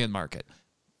civilian market.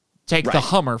 Take the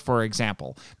Hummer, for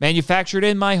example, manufactured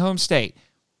in my home state.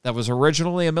 That was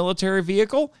originally a military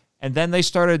vehicle, and then they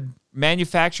started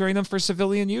manufacturing them for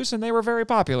civilian use, and they were very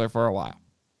popular for a while.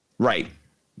 Right.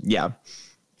 Yeah.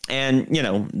 And,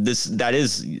 that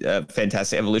is a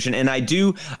fantastic evolution. And I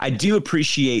do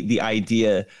appreciate the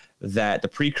idea that the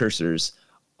precursors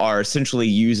are essentially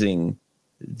using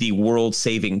the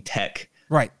world-saving tech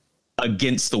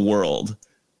against the world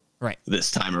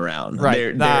this time around.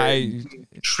 They're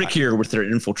trickier with their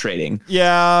infiltrating.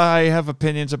 Yeah, I have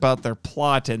opinions about their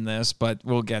plot in this, but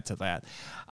we'll get to that.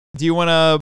 Do you want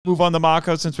to move on to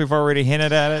Mako since we've already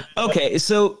hinted at it? Okay,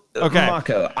 so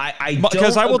Mako,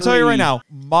 because I will tell you right now,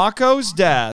 Mako's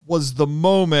death was the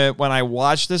moment when I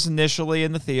watched this initially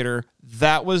in the theater.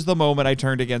 That was the moment I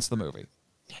turned against the movie.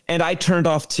 And I turned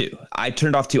off too. I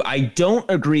don't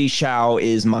agree Shao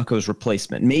is Mako's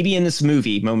replacement. Maybe in this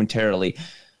movie momentarily.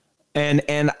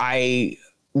 And I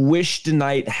wish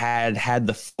DeKnight had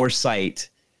the foresight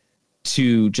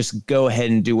to just go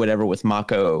ahead and do whatever with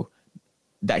Mako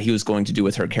that he was going to do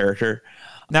with her character.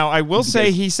 Now, I will say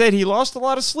he said he lost a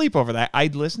lot of sleep over that. I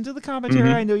listened to the commentary.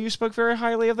 I know you spoke very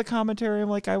highly of the commentary. I'm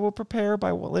like, I will prepare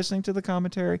by listening to the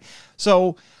commentary.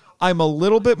 So I'm a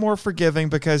little bit more forgiving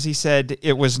because he said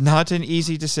it was not an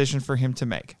easy decision for him to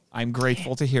make. I'm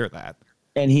grateful to hear that.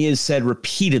 And he has said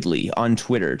repeatedly on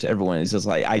Twitter to everyone, he says,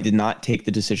 like, I did not take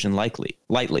the decision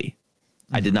lightly.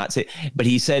 I did not say, but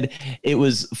he said it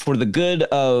was for the good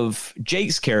of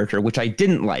Jake's character, which I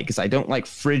didn't like because I don't like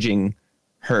fridging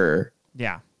her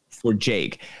for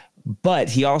Jake. But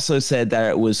he also said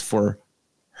that it was for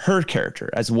her character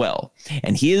as well.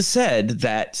 And he has said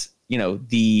that,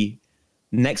 the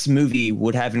next movie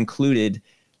would have included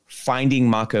finding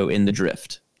Mako in the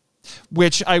drift.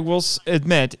 Which I will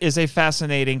admit is a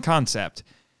fascinating concept.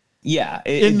 Yeah.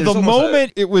 In the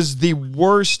moment, it was the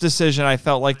worst decision I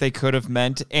felt like they could have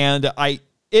meant. And I'm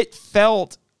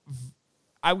just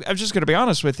going to be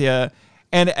honest with you.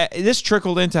 And this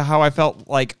trickled into how I felt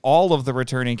like all of the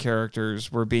returning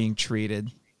characters were being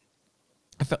treated.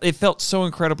 It felt so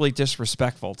incredibly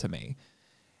disrespectful to me.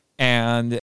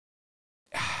 And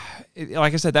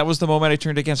like I said, that was the moment I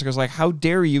turned against it. I was like, how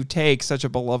dare you take such a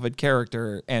beloved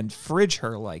character and fridge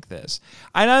her like this?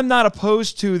 And I'm not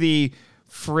opposed to the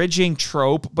fridging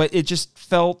trope, but it just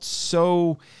felt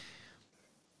so,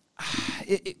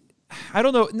 I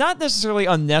don't know, not necessarily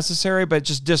unnecessary, but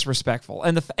just disrespectful.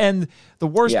 And the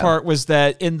worst part was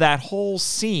that in that whole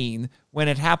scene, when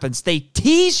it happens, they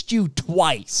teased you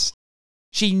twice.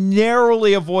 She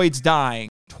narrowly avoids dying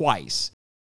twice.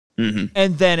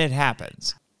 And then it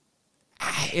happens.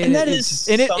 And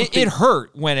it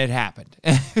hurt when it happened.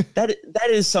 that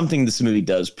is something this movie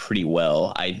does pretty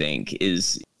well, I think,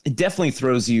 is it definitely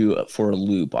throws you for a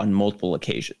loop on multiple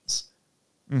occasions.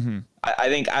 I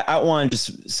think I don't want to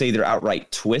just say they're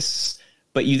outright twists,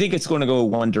 but you think it's going to go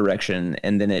one direction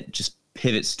and then it just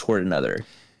pivots toward another.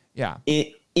 Yeah.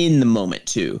 In the moment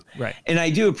too. Right. And I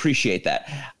do appreciate that.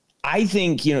 I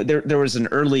think, there was an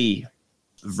early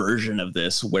version of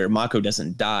this where Mako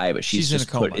doesn't die, but she's just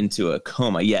put into a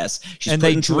coma. Yes. And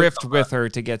they drift with her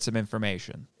to get some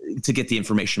information. To get the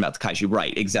information about the kaiju.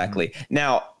 Right. Exactly.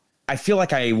 Now, I feel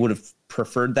like I would have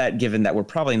preferred that, given that we're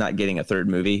probably not getting a third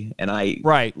movie. And I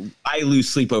lose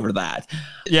sleep over that.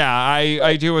 Yeah,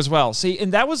 I do as well. See,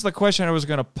 and that was the question I was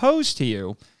going to pose to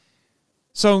you.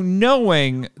 So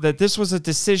knowing that this was a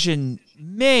decision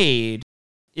made,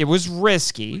 it was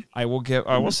risky. I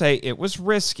will say it was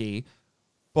risky,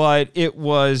 but it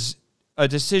was a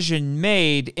decision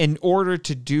made in order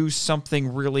to do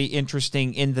something really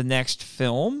interesting in the next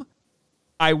film.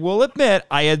 I will admit,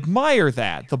 I admire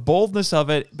that, the boldness of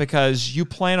it, because you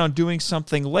plan on doing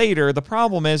something later. The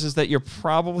problem is that you're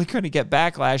probably going to get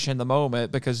backlash in the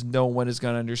moment because no one is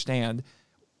going to understand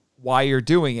why you're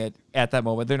doing it at that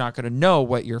moment. They're not going to know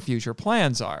what your future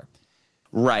plans are.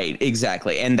 Right,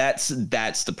 exactly. And that's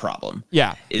the problem.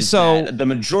 Yeah. So the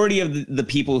majority of the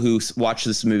people who watch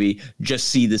this movie just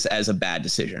see this as a bad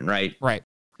decision, right? Right.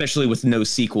 Especially with no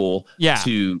sequel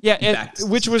to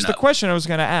which was the question I was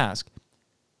going to ask.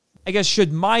 I guess,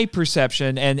 should my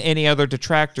perception and any other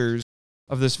detractors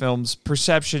of this film's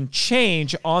perception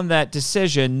change on that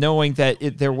decision, knowing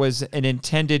that there was an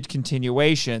intended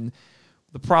continuation?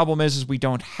 The problem is we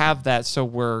don't have that, so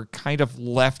we're kind of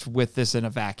left with this in a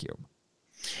vacuum.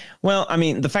 Well, I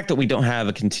mean, the fact that we don't have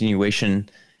a continuation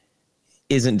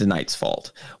isn't DeKnight's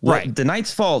fault. What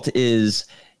DeKnight's fault is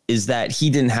is that he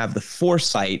didn't have the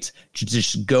foresight to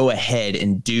just go ahead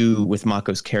and do with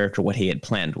Mako's character what he had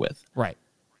planned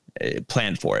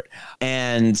for it.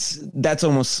 And that's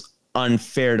almost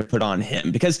unfair to put on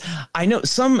him, because I know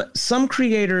some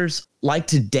creators like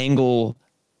to dangle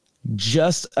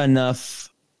just enough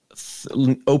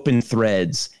open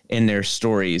threads in their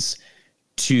stories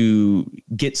to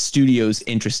get studios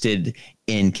interested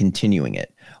in continuing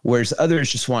it, whereas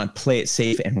others just want to play it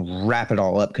safe and wrap it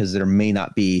all up because there may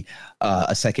not be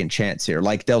a second chance here,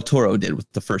 like Del Toro did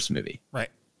with the first movie, right?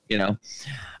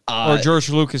 Or George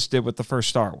Lucas did with the first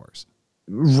Star Wars,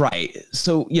 right?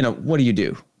 So what do?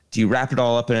 Do you wrap it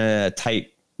all up in a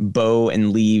tight bow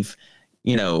and leave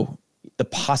the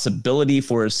possibility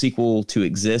for a sequel to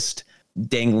exist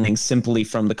dangling simply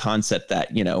from the concept that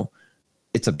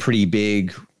it's a pretty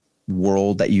big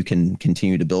world that you can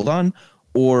continue to build on?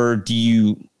 Or do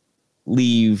you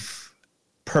leave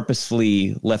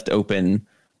purposefully left open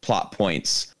plot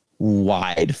points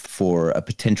wide for a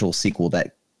potential sequel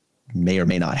that may or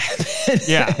may not happen?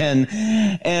 Yeah.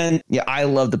 and I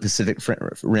love the Pacific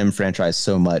Rim franchise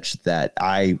so much that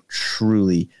I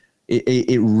truly,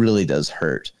 it really does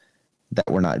hurt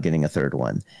that we're not getting a third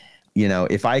one.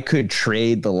 If I could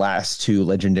trade the last two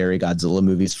legendary Godzilla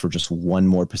movies for just one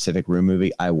more Pacific Rim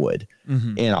movie, I would,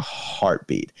 in a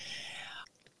heartbeat.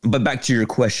 But back to your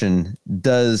question,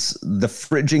 does the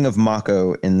fridging of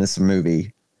Mako in this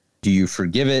movie, do you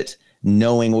forgive it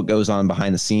knowing what goes on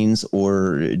behind the scenes,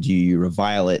 or do you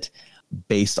revile it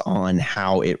based on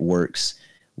how it works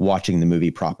watching the movie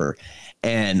proper?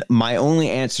 And my only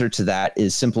answer to that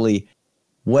is simply,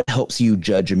 what helps you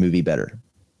judge a movie better?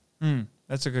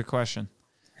 That's a good question.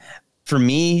 For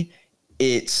me,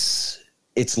 it's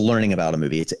learning about a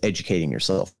movie. It's educating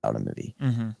yourself about a movie.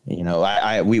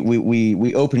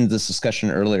 We opened this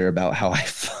discussion earlier about how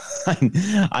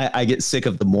I get sick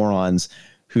of the morons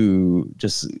who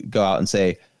just go out and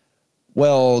say,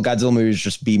 well, Godzilla movies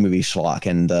just B-movie schlock,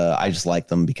 and I just like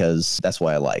them because that's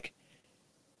what I like.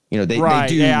 They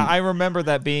do. Yeah, I remember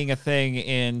that being a thing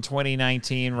in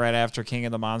 2019, right after King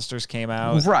of the Monsters came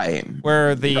out. Right.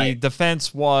 Where the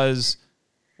defense was,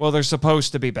 well, they're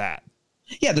supposed to be bad.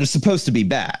 Yeah, they're supposed to be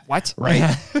bad. What?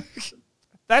 Right.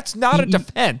 That's not a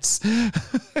defense.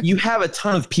 You have a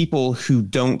ton of people who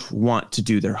don't want to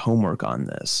do their homework on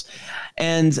this.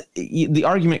 And the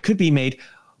argument could be made,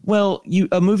 well,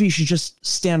 a movie should just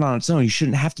stand on its own. You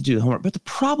shouldn't have to do the homework. But the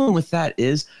problem with that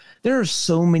is there are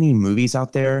so many movies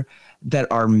out there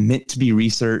that are meant to be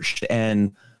researched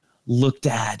and looked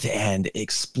at and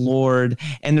explored.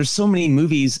 And there's so many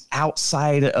movies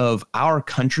outside of our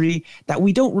country that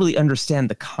we don't really understand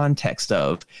the context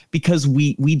of, because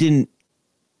we didn't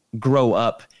grow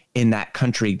up in that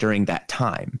country during that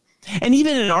time. And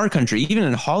even in our country, even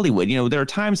in Hollywood, there are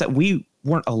times that we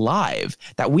weren't alive,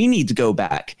 that we need to go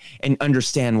back and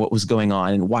understand what was going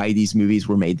on and why these movies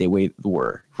were made the way they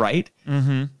were, right?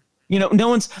 Mm-hmm.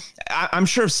 I'm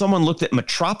sure if someone looked at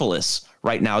Metropolis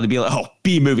right now, they'd be like, oh,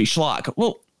 B-movie schlock.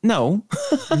 Well, no.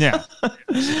 Yeah.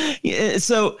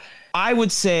 So I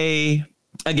would say,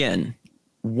 again,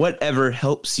 whatever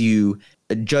helps you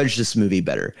judge this movie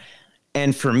better.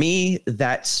 And for me,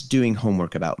 that's doing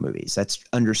homework about movies. That's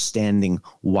understanding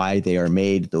why they are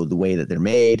made, the way that they're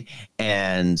made,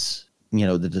 and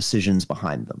the decisions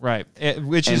behind them. Right.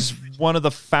 Which is one of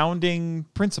the founding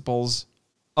principles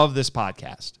of this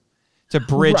podcast, to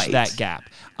bridge that gap.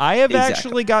 I have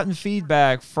actually gotten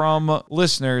feedback from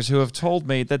listeners who have told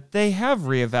me that they have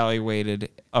reevaluated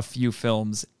a few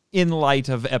films in light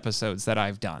of episodes that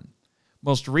I've done.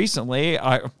 Most recently,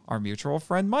 our mutual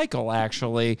friend Michael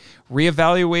actually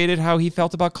reevaluated how he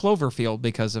felt about Cloverfield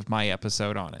because of my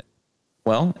episode on it.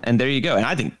 Well, and there you go. And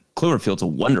I think Cloverfield's a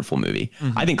wonderful movie.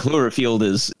 Mm-hmm. I think Cloverfield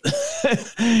is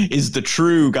the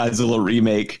true Godzilla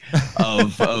remake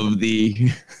of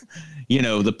the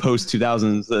the post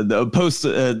 2000s,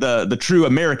 the true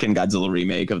American Godzilla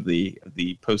remake of the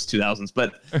post 2000s.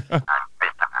 But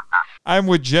I'm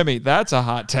with Jimmy. That's a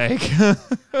hot take.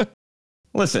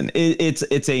 Listen,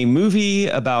 it's a movie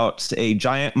about a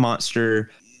giant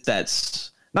monster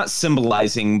that's not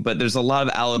symbolizing, but there's a lot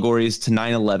of allegories to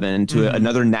 9/11, to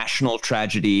another national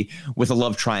tragedy with a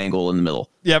love triangle in the middle.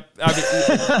 Yep.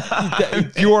 I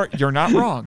mean, you're not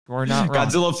wrong. You're not wrong.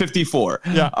 Godzilla 54.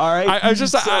 Yeah. All right. I was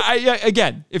just,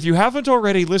 again, if you haven't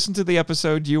already listened to the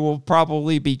episode, you will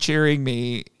probably be cheering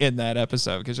me in that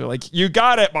episode because you're like, you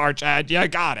got it, Marchad. You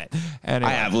got it.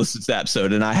 Anyway. I have listened to that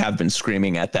episode and I have been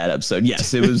screaming at that episode.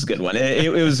 Yes, it was a good one.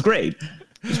 It was great.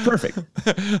 It's perfect.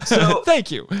 So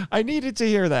thank you. I needed to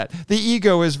hear that. The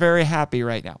ego is very happy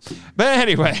right now. But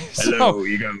anyway, hello,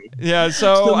 ego. Yeah,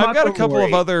 so I've got a couple Mori.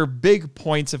 of other big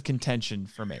points of contention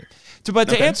for me. But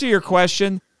to Okay. answer your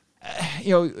question,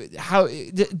 how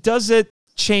does it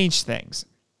change things?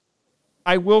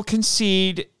 I will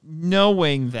concede,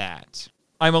 knowing that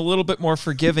I'm a little bit more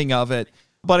forgiving of it.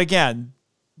 But again,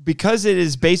 because it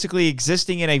is basically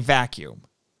existing in a vacuum,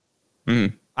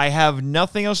 I have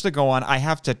nothing else to go on. I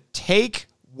have to take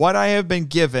what I have been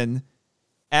given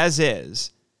as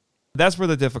is. That's where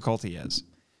the difficulty is.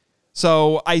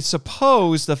 So I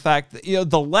suppose the fact that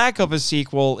the lack of a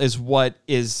sequel is what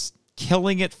is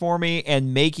killing it for me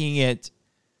and making it,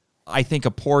 I think,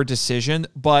 a poor decision.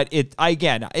 But it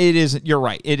isn't. You're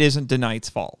right. It isn't DeKnight's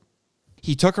fault.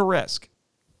 He took a risk.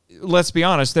 Let's be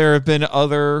honest. There have been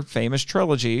other famous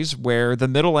trilogies where the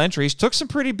middle entries took some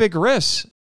pretty big risks,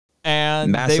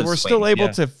 and Massive they were still swings, able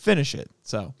yeah. to finish it.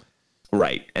 So,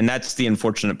 right, and that's the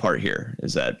unfortunate part here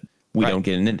is that we don't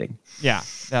get an ending. Yeah,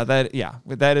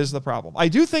 that is the problem. I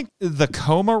do think the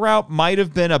coma route might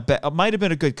have been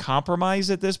a good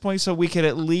compromise at this point, so we could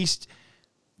at least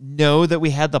know that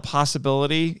we had the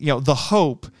possibility, the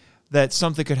hope that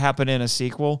something could happen in a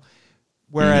sequel.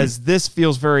 Whereas this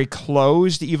feels very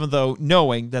closed, even though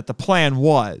knowing that the plan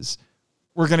was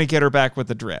we're going to get her back with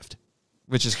the drift,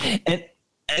 which is cool.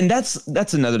 And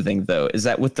that's another thing though, is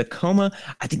that with the coma,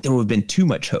 I think there would have been too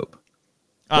much hope.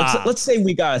 Let's say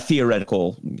we got a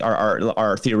theoretical,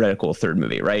 our theoretical third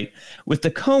movie, right? With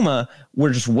the coma,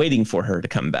 we're just waiting for her to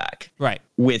come back. Right.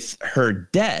 With her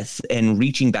death and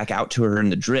reaching back out to her in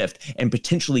the drift and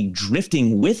potentially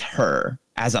drifting with her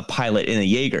as a pilot in a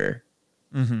Jaeger,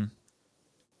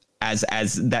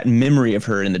 as that memory of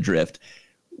her in the drift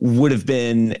would have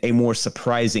been a more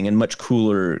surprising and much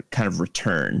cooler kind of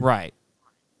return. Right.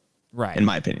 In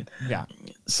my opinion. Yeah.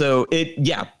 So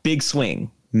big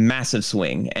swing. Massive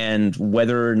swing, and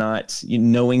whether or not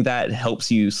knowing that helps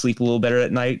you sleep a little better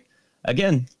at night,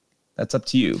 again, that's up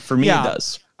to you. For me, it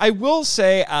does. I will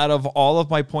say, out of all of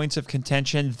my points of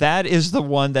contention, that is the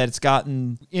one that's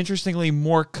gotten, interestingly,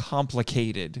 more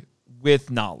complicated with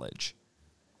knowledge.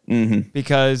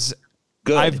 Because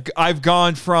I've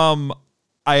gone from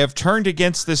I have turned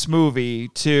against this movie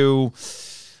to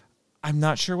I'm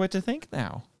not sure what to think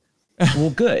now.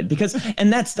 Well, good, because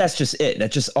that's just it.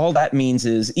 That's just all that means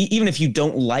is even if you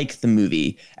don't like the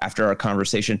movie after our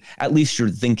conversation, at least you're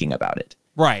thinking about it.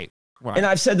 Right. And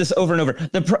I've said this over and over.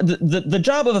 The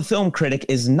job of a film critic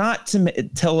is not to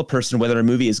tell a person whether a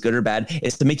movie is good or bad.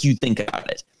 It's to make you think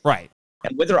about it. Right.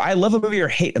 And whether I love a movie or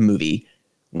hate a movie,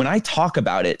 when I talk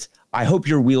about it, I hope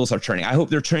your wheels are turning. I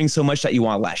hope they're turning so much that you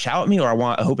want to lash out at me, or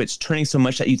I hope it's turning so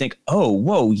much that you think, oh,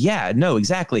 whoa, yeah, no,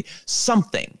 exactly.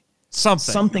 Something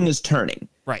is turning.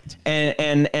 Right.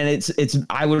 And it's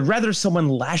I would rather someone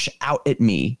lash out at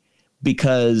me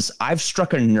because I've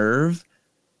struck a nerve,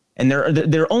 and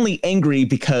they're only angry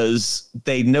because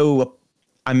they know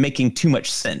I'm making too much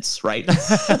sense, right?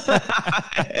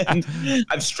 And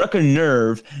I've struck a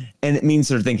nerve, and it means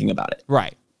they're thinking about it.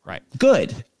 Right.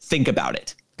 Good. Think about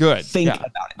it. Good. Think about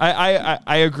it.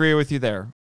 I agree with you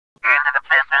there.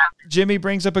 Jimmy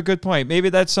brings up a good point. Maybe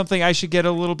that's something I should get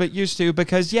a little bit used to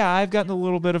because, I've gotten a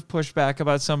little bit of pushback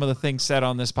about some of the things said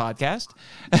on this podcast.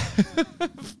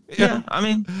 Yeah, I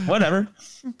mean, whatever.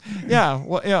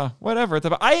 Whatever.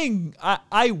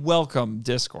 I welcome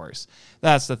discourse.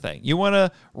 That's the thing. You want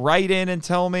to write in and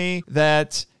tell me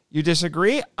that you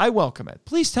disagree? I welcome it.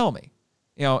 Please tell me.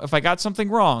 If I got something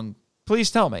wrong, please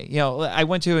tell me. I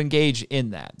want to engage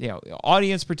in that.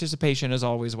 Audience participation is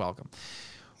always welcome.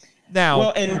 Now,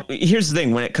 well, and here's the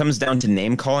thing: when it comes down to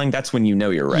name calling, that's when you know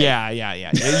you're right. Yeah.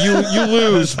 You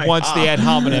lose once the ad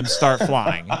hominems start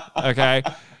flying. Okay,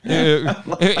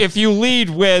 if you lead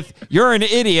with "You're an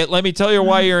idiot," let me tell you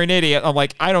why you're an idiot. I'm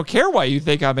like, I don't care why you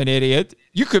think I'm an idiot.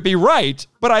 You could be right,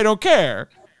 but I don't care.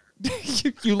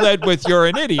 You led with "You're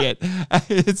an idiot,"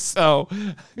 so.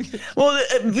 Well,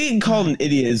 being called an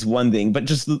idiot is one thing, but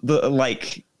just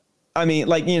the I'm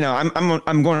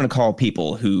going to call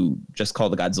people who just call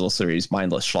the Godzilla series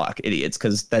mindless schlock idiots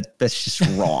because that's just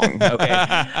wrong.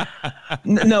 Okay.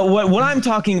 No, what I'm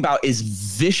talking about is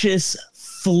vicious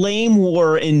flame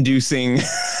war inducing.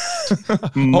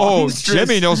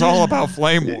 Jimmy knows all about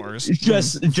flame wars.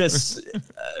 Just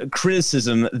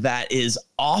criticism that is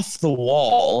off the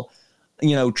wall.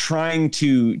 Trying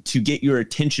to get your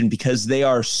attention because they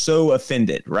are so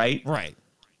offended. Right. Right.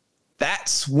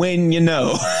 That's when you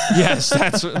know. Yes,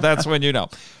 that's when you know.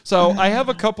 So I have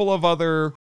a couple of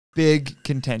other big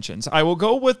contentions. I will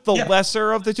go with the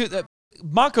lesser of the two.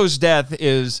 Mako's death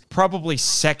is probably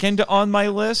second on my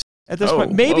list. at this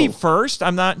point. Maybe first.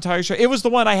 I'm not entirely sure. It was the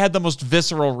one I had the most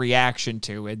visceral reaction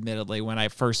to, admittedly, when I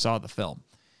first saw the film.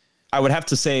 I would have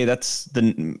to say that's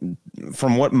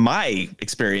from what my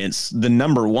experience, the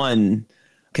number one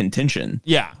contention.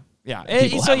 Yeah.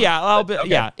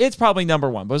 It's probably number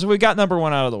one. But so we got number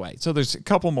one out of the way. So there's a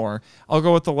couple more. I'll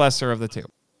go with the lesser of the two.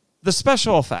 The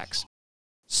special effects,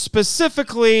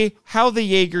 specifically how the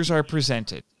Jaegers are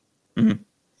presented. Mm-hmm.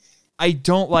 I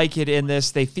don't like it in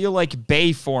this. They feel like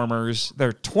bayformers.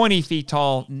 They're 20 feet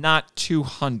tall, not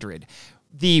 200.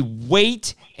 The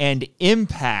weight and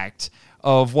impact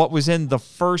of what was in the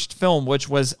first film, which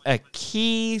was a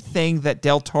key thing that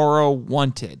Del Toro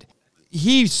wanted.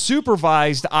 He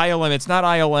supervised ILM. It's not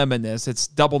ILM in this. It's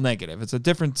Double Negative. It's a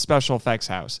different special effects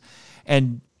house.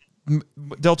 And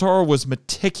Del Toro was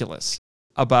meticulous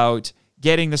about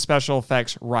getting the special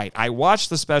effects right. I watched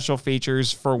the special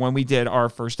features for when we did our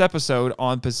first episode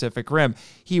on Pacific Rim.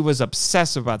 He was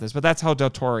obsessive about this, but that's how Del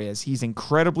Toro is. He's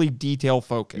incredibly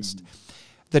detail-focused.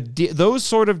 Those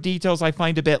sort of details I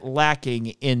find a bit lacking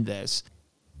in this.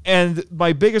 And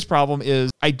my biggest problem is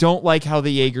I don't like how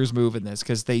the Jaegers move in this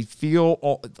because they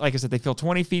feel, like I said, they feel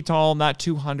 20 feet tall, not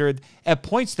 200. At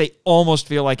points, they almost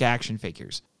feel like action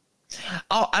figures.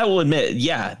 I will admit,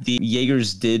 yeah, the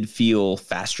Jaegers did feel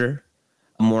faster,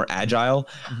 more agile.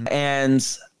 Mm-hmm.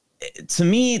 And to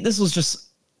me, it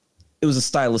was a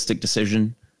stylistic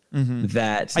decision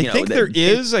that, I think there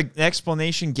is an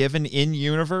explanation given in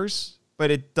universe, but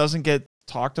it doesn't get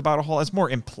talked about a whole. It's more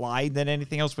implied than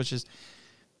anything else, which is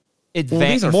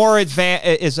more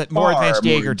advanced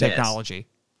Jaeger technology.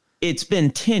 It's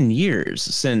been 10 years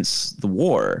since the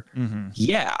war. Mm-hmm.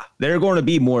 Yeah, they're going to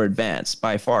be more advanced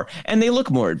by far. And they look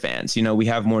more advanced. You know, we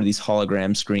have more of these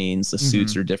hologram screens. The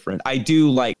suits are different. I do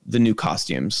like the new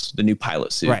costumes, the new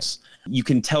pilot suits. Right. You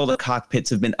can tell the cockpits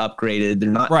have been upgraded. They're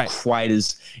not quite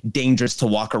as dangerous to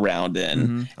walk around in.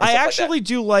 Mm-hmm. I actually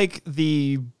do like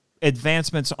the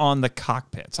advancements on the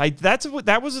cockpits.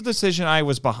 That was a decision I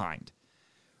was behind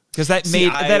because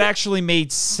that actually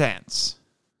made sense.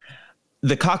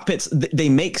 The cockpits, they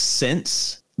make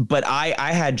sense, but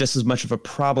I had just as much of a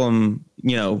problem,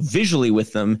 visually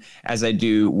with them as I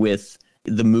do with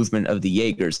the movement of the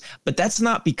Jaegers. But that's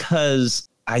not because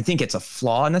I think it's a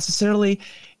flaw necessarily.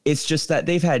 It's just that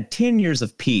they've had 10 years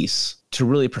of peace to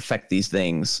really perfect these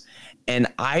things. And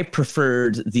I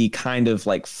preferred the kind of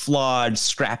like flawed,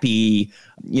 scrappy,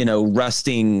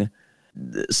 rusting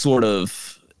sort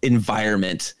of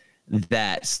environment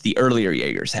that the earlier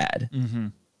Jaegers had. Mm-hmm.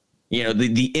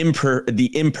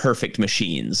 The imperfect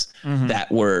machines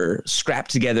that were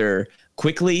scrapped together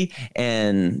quickly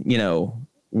and,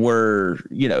 were,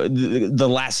 the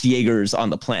last Jaegers on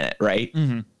the planet, right?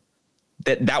 Mm-hmm.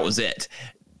 That was it.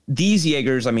 These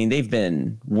Jaegers, I mean, they've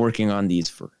been working on these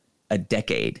for a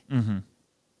decade. Mm-hmm.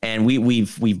 And we've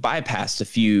bypassed a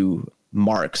few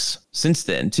marks since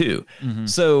then too. Mm-hmm.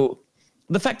 So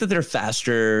the fact that they're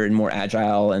faster and more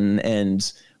agile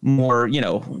and more,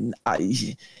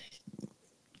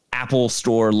 Apple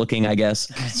Store looking, I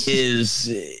guess,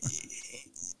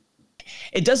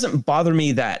 it doesn't bother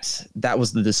me that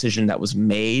was the decision that was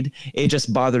made. It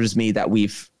just bothers me that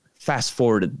we've fast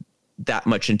forwarded that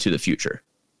much into the future.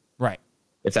 Right.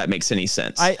 If that makes any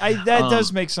sense. That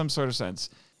does make some sort of sense.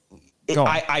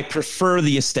 I prefer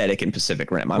the aesthetic in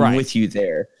Pacific Rim. I'm with you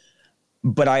there.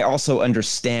 But I also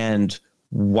understand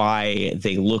why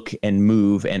they look and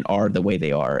move and are the way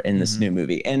they are in this new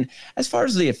movie. And as far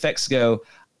as the effects go,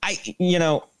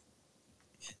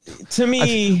 to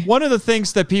me, one of the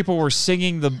things that people were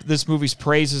singing this movie's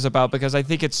praises about, because I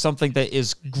think it's something that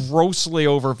is grossly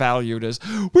overvalued, is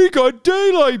we got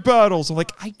daylight battles. I'm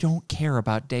like, I don't care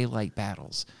about daylight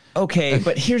battles. Okay,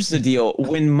 but here's the deal.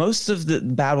 When most of the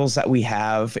battles that we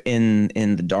have in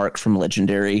the dark from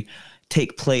Legendary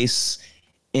take place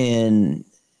in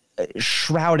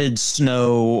shrouded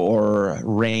snow or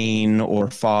rain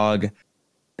or fog,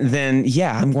 then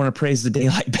yeah, I'm going to praise the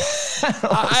daylight battles.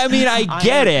 I mean, I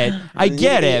get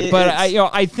it, but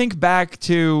I think back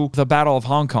to the Battle of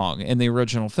Hong Kong in the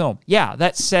original film. Yeah,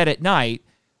 that's set at night,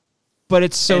 but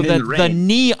it's so that the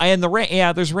rain.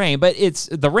 Yeah, there's rain, but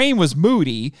the rain was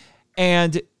moody,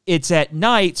 and it's at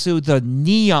night, so the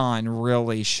neon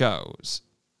really shows.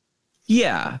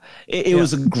 Yeah, it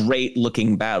was a great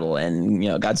looking battle, and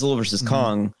Godzilla vs.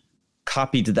 Kong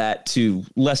copied that to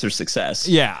lesser success.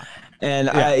 Yeah. And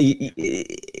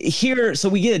so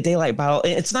we get a daylight battle.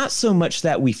 It's not so much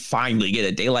that we finally get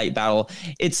a daylight battle.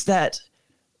 It's that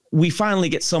we finally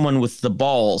get someone with the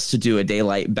balls to do a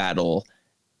daylight battle.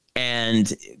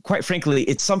 And quite frankly,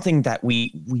 it's something that we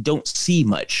don't see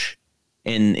much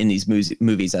in these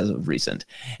movies as of recent.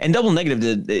 And Double Negative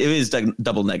it is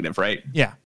Double Negative, right?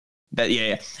 Yeah.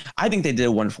 Yeah. I think they did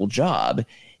a wonderful job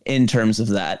in terms of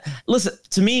that. Listen,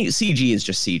 to me, CG is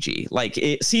just CG. Like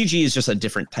CG is just a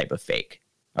different type of fake.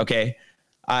 Okay.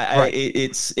 Right.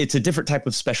 It's a different type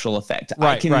of special effect.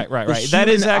 Right. That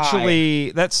is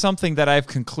actually, that's something that I've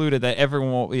concluded that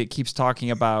everyone keeps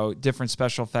talking about different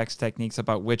special effects techniques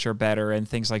about which are better, and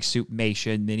things like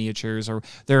suitmation, miniatures, or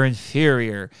they're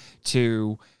inferior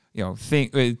to,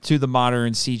 to the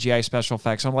modern CGI special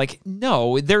effects. I'm like,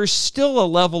 no, there's still a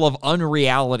level of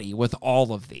unreality with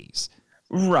all of these.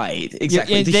 Right,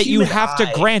 exactly. That you have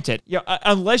to grant it,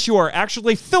 unless you are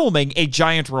actually filming a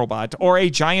giant robot or a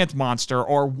giant monster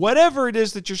or whatever it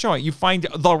is that you're showing. You find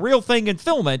the real thing and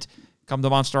film it. Come to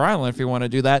Monster Island if you want to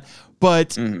do that.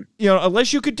 But,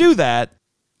 unless you could do that,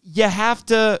 you have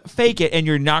to fake it, and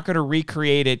you're not going to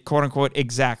recreate it, quote unquote,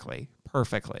 exactly,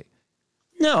 perfectly.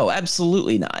 No,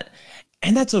 absolutely not.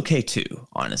 And that's okay too,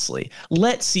 honestly.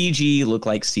 Let CG look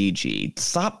like CG.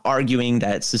 Stop arguing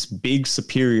that it's this big,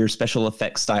 superior special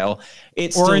effects style.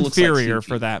 It still looks like inferior,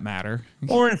 for that matter.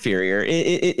 Or inferior.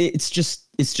 It's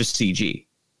just CG.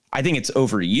 I think it's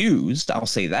overused. I'll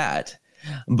say that,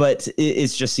 but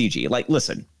it's just CG. Like,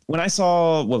 listen, when I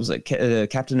saw, what was it,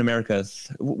 Captain America,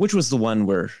 which was the one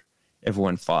where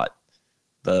everyone fought,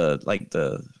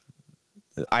 the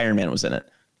Iron Man was in it.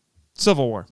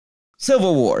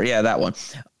 Civil War, yeah, that one.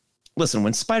 Listen,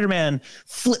 when Spider-Man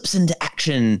flips into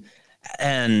action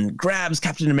and grabs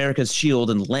Captain America's shield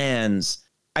and lands,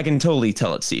 I can totally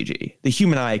tell it's CG. The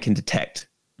human eye can detect,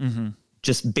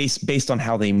 just based on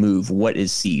how they move, what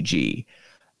is CG.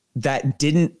 That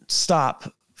didn't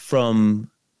stop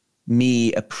from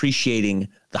me appreciating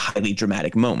the highly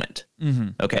dramatic moment,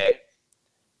 okay?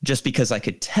 Just because I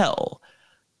could tell,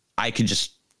 I could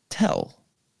just tell.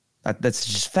 That's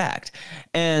just fact.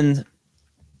 And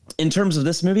in terms of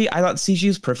this movie, I thought CG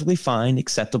was perfectly fine,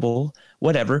 acceptable,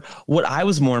 whatever. What I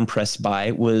was more impressed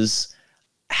by was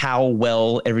how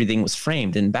well everything was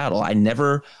framed in battle. I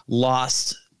never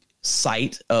lost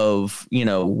sight of,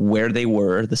 where they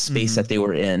were, the space that they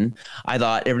were in. I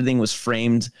thought everything was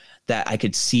framed that I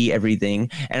could see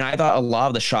everything. And I thought a lot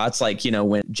of the shots, like,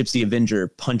 when Gypsy Avenger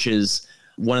punches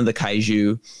one of the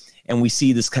kaiju and we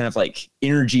see this kind of like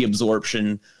energy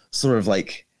absorption sort of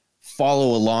like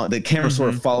follow along, the camera sort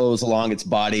of follows along its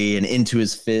body and into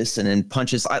his fist and then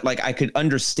punches. I could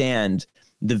understand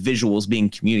the visuals being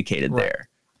communicated there,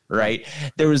 right?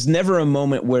 There was never a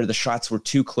moment where the shots were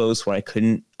too close where I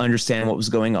couldn't understand what was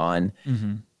going on.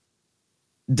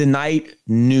 The Knight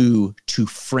knew to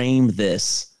frame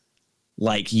this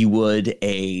like you would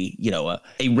a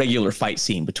regular fight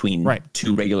scene between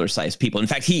two regular sized people. In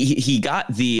fact, he got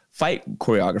the fight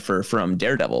choreographer from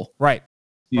Daredevil.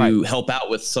 To help out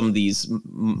with some of these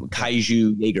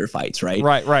kaiju Jaeger fights, right?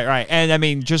 Right. And I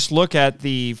mean, just look at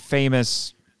the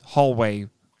famous hallway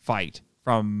fight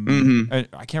from,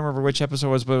 I can't remember which episode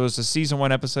it was, but it was the season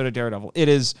 1 episode of Daredevil. It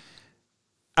is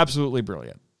absolutely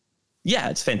brilliant. Yeah,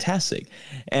 it's fantastic.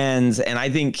 And I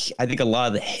think a lot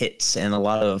of the hits and a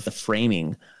lot of the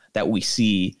framing that we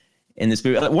see in this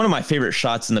movie, one of my favorite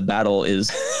shots in the battle is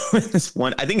this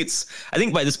one. I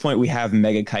think by this point we have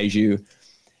Mega Kaiju,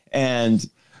 and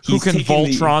who can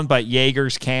Voltron, but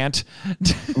Jaegers can't.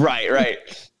 Right.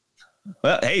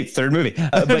 Well, hey, third movie.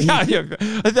 But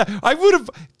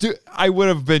I would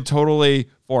have been totally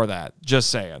for that.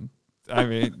 Just saying. I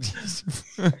mean,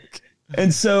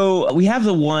 and so we have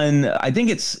the one. I think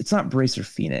it's not Bracer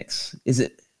Phoenix, is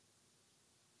it?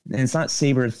 And it's not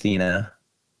Saber Athena.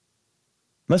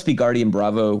 Must be Guardian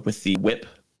Bravo with the whip.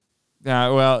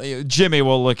 Well, Jimmy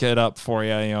will look it up for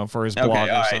you, for his blog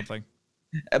or something.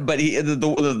 But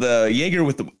the Jaeger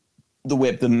with the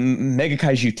whip, the Mega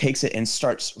Kaiju takes it and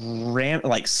starts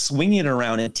swinging it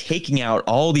around and taking out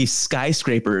all these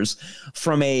skyscrapers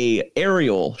from a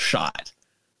aerial shot,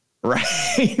 right?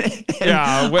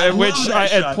 Yeah, which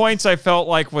at points I felt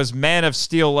like was Man of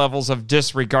Steel levels of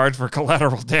disregard for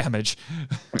collateral damage.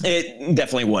 It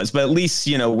definitely was, but at least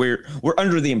we're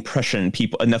under the impression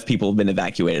enough people have been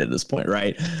evacuated at this point,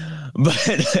 right? But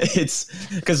it's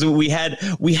because we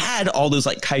had all those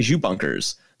like kaiju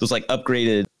bunkers, those like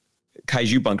upgraded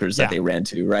kaiju bunkers that they ran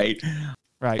to, right?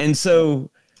 And so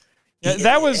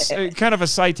that was kind of a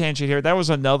side tangent here. That was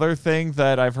another thing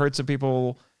that I've heard some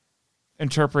people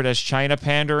interpret as China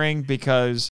pandering,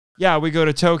 because we go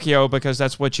to Tokyo because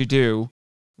that's what you do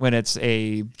when it's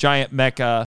a giant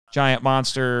mecha, giant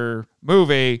monster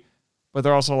movie, but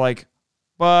they're also like,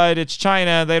 but it's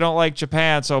China, they don't like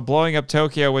Japan, so blowing up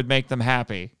Tokyo would make them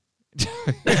happy.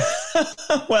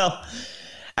 Well,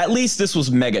 At least this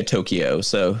was Mega Tokyo,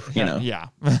 so you know. Yeah.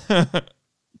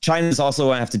 China's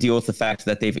also have to deal with the fact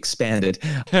that they've expanded,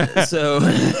 so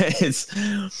it's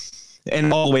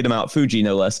and all the way to Mount Fuji,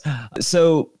 no less.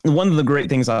 So one of the great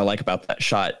things I like about that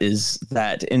shot is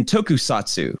that in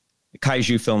tokusatsu,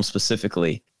 kaiju films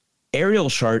specifically, aerial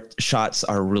shots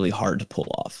are really hard to pull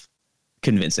off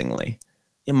convincingly.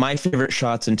 And my favorite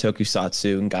shots in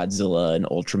tokusatsu and Godzilla and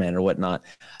Ultraman or whatnot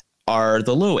are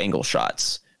the low angle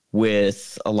shots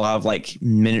with a lot of like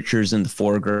miniatures in the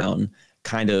foreground,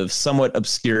 kind of somewhat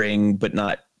obscuring, but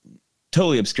not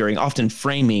totally obscuring, often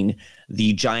framing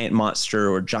the giant monster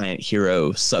or giant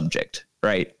hero subject,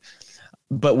 right?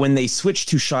 But when they switch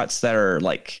to shots that are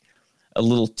like a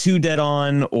little too dead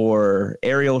on or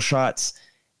aerial shots,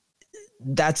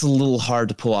 that's a little hard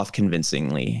to pull off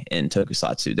convincingly in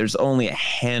tokusatsu. There's only a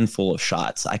handful of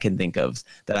shots I can think of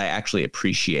that I actually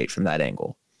appreciate from that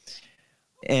angle.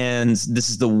 And this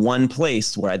is the one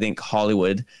place where I think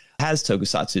Hollywood has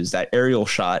tokusatsu, is that aerial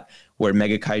shot where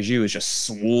Mega Kaiju is just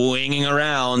swinging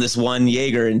around this one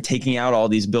Jaeger and taking out all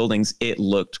these buildings. It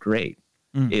looked great.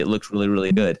 It looked really,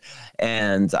 really good.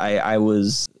 And I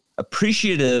was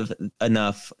appreciative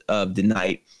enough of the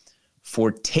night for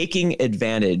taking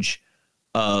advantage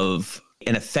of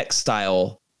an effect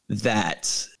style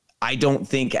that I don't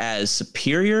think as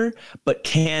superior, but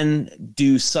can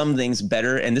do some things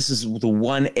better. And this is the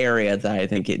one area that I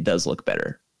think it does look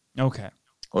better. Okay.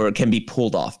 Or it can be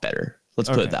pulled off better. Let's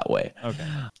put it that way. Okay.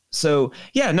 So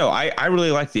yeah, no, I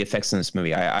really like the effects in this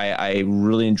movie. I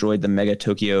really enjoyed the Mega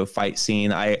Tokyo fight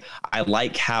scene. I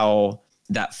like how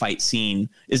that fight scene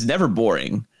is never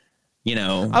boring. You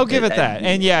know, I'll give it that.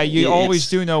 And yeah, you always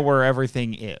do know where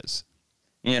everything is.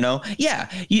 You know, yeah,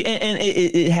 and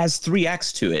it has 3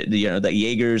 acts to it. You know, the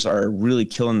Jaegers are really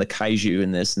killing the kaiju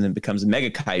in this, and then becomes a Mega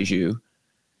Kaiju,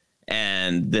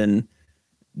 and then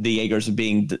the Jaegers are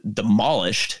being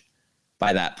demolished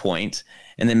by that point,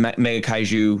 and then Mega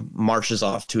Kaiju marches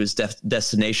off to his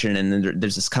destination, and then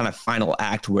there's this kind of final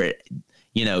act where,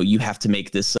 you know, you have to make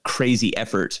this crazy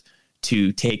effort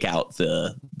to take out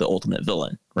the ultimate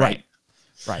villain, right?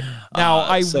 Right. Now,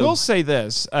 I will say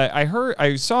this.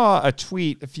 I saw a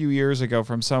tweet a few years ago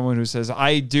from someone who says,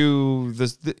 I do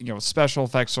this, special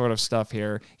effects sort of stuff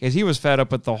here, because he was fed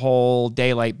up with the whole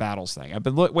daylight battles thing. I've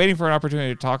been waiting for an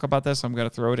opportunity to talk about this. I'm going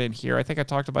to throw it in here. I think I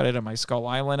talked about it in my Skull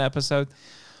Island episode.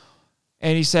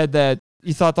 And he said that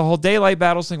he thought the whole daylight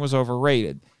battles thing was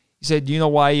overrated. He said, you know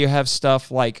why you have stuff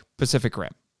like Pacific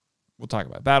Rim? We'll talk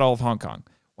about Battle of Hong Kong.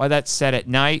 Why that's set at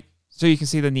night so you can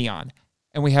see the neon.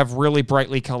 And we have really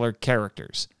brightly colored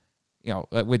characters,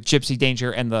 with Gypsy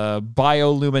Danger and the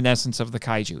bioluminescence of the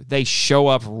kaiju. They show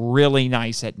up really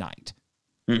nice at night.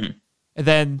 Mm-hmm. And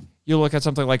then you look at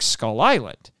something like Skull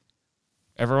Island.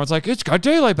 Everyone's like, it's got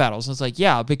daylight battles. And it's like,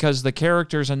 yeah, because the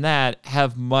characters in that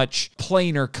have much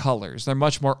plainer colors. They're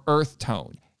much more earth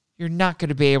tone. You're not going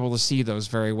to be able to see those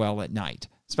very well at night,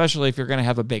 especially if you're going to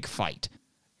have a big fight.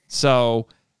 So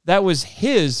that was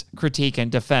his critique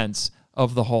and defense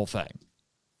of the whole thing.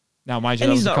 Now, mind you,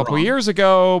 that was a couple of years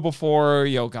ago before,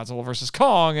 Godzilla versus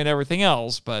Kong and everything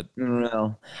else, but...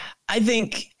 No, I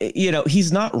think,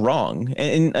 he's not wrong.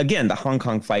 And again, the Hong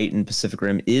Kong fight in Pacific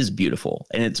Rim is beautiful,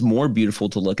 and it's more beautiful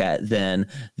to look at than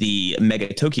the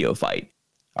Mega Tokyo fight,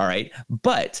 all right?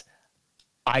 But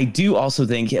I do also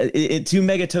think, to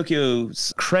Mega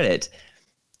Tokyo's credit,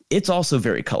 it's also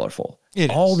very colorful.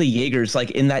 All the Jaegers,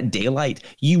 like in that daylight,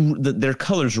 their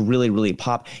colors really, really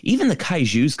pop. Even the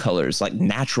Kaiju's colors, like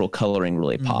natural coloring,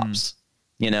 really pops.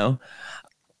 And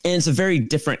it's a very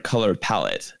different color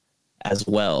palette as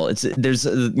well. There's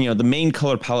the main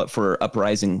color palette for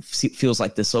Uprising feels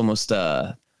like this almost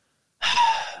not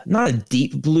a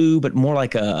deep blue, but more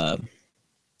like a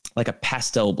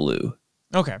pastel blue.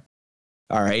 Okay.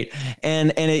 All right.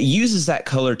 And it uses that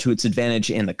color to its advantage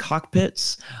in the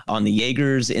cockpits, on the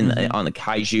Jaegers, on the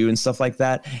kaiju and stuff like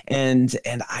that. And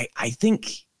I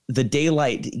think the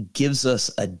daylight gives us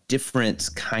a different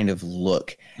kind of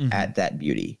look at that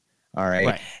beauty. All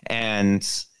right. And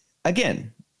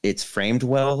again, it's framed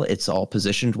well. It's all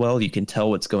positioned well. You can tell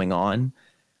what's going on,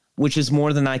 which is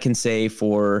more than I can say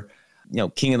for,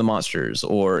 King of the Monsters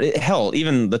or hell,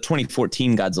 even the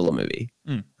 2014 Godzilla movie.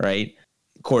 Right.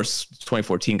 Of course,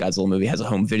 2014 Godzilla movie has a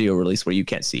home video release where you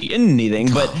can't see anything,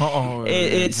 but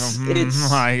it's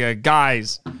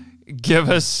guys, give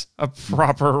us a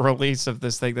proper release of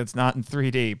this thing that's not in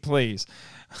 3D, please.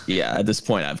 Yeah, at this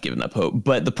point, I've given up hope.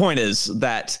 But the point is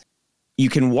that you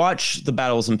can watch the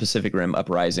battles in Pacific Rim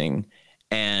Uprising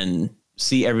and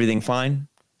see everything fine,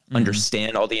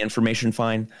 understand all the information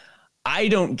fine. I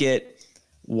don't get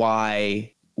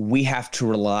why we have to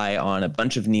rely on a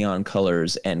bunch of neon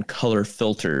colors and color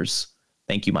filters.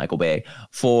 Thank you, Michael Bay,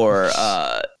 for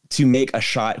to make a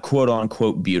shot, quote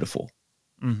unquote, beautiful.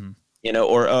 Mm-hmm. You know,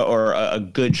 or a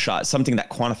good shot, something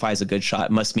that quantifies a good shot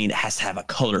must mean it has to have a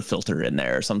color filter in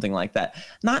there or something like that.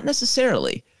 Not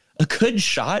necessarily. A good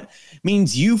shot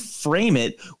means you frame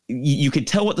it. You could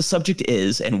tell what the subject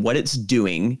is and what it's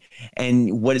doing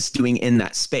and what it's doing in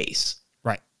that space.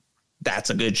 Right. That's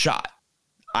a good shot.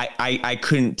 I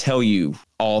couldn't tell you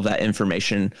all that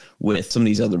information with some of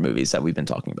these other movies that we've been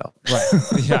talking about. Right.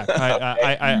 Yeah,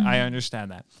 I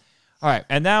understand that. All right,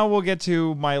 and now we'll get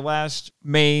to my last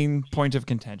main point of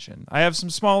contention. I have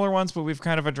some smaller ones, but we've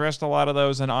kind of addressed a lot of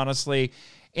those, and honestly,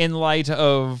 in light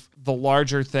of the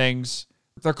larger things,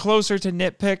 they're closer to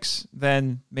nitpicks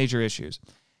than major issues.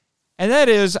 And that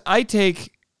is, I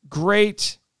take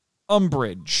great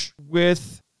umbrage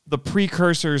with the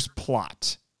Precursor's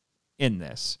plot in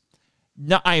this.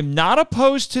 Now, I am not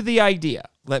opposed to the idea.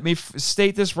 Let me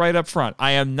state this right up front.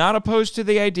 I am not opposed to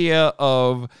the idea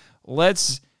of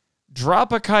let's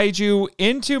drop a kaiju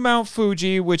into Mount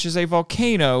Fuji, which is a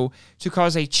volcano, to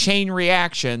cause a chain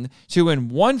reaction to, in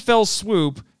one fell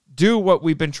swoop, do what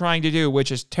we've been trying to do,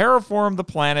 which is terraform the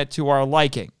planet to our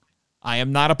liking. I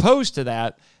am not opposed to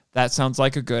that. That sounds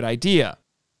like a good idea.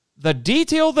 The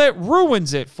detail that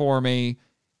ruins it for me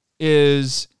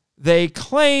is they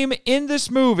claim in this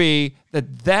movie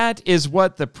that that is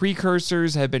what the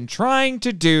Precursors have been trying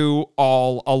to do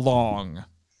all along,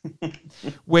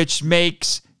 which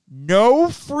makes no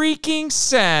freaking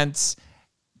sense,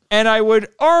 and I would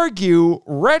argue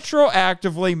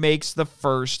retroactively makes the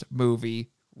first movie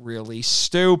really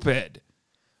stupid.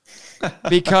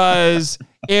 Because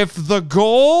if the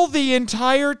goal the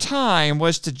entire time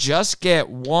was to just get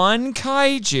one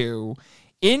kaiju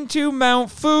into Mount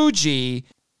Fuji,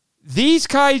 these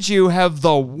kaiju have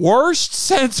the worst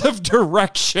sense of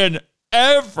direction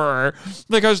ever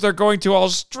because they're going to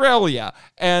Australia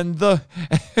and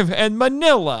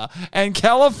Manila and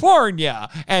California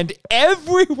and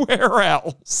everywhere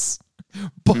else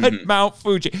but Mount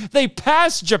Fuji. They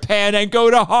pass Japan and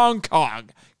go to Hong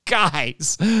Kong.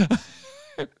 Guys,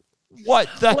 what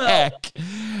the heck?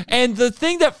 And the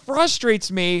thing that frustrates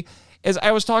me is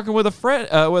I was talking with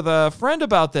a friend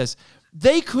about this.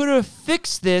 They could have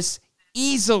fixed this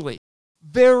easily,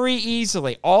 very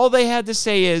easily. All they had to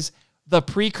say is the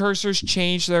Precursors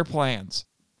changed their plans.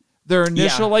 Their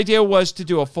initial idea was to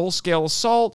do a full-scale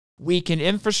assault, weaken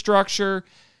infrastructure,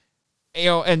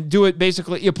 and do it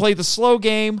basically. You play the slow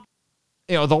game,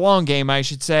 the long game, I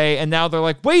should say. And now they're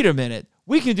like, wait a minute,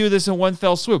 we can do this in one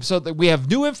fell swoop. So that we have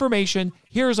new information.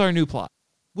 Here's our new plot.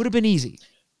 Would have been easy.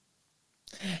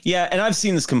 Yeah, and I've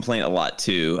seen this complaint a lot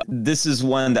too. This is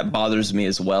one that bothers me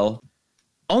as well.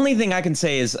 Only thing I can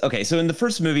say is, okay, so in the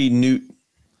first movie, Newt,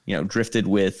 drifted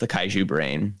with the kaiju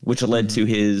brain, which led to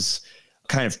his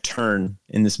kind of turn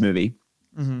in this movie.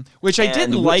 Mm-hmm. Which I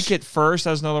didn't like at first.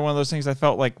 That was another one of those things I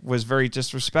felt like was very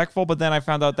disrespectful, but then I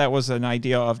found out that was an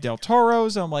idea of Del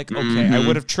Toro's. I'm like, okay, I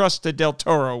would have trusted Del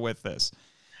Toro with this.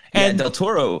 And Del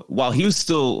Toro, while he was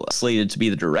still slated to be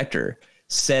the director,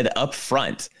 said up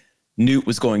front Newt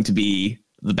was going to be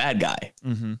the bad guy.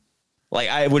 Mm-hmm.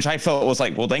 Which I felt was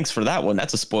like, well, thanks for that one.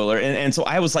 That's a spoiler. And so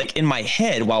I was like, in my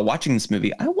head while watching this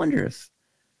movie, I wonder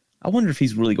if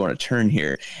he's really going to turn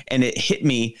here. And it hit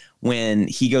me when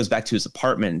he goes back to his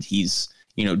apartment. He's,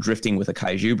 drifting with a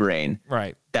kaiju brain.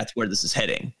 Right. That's where this is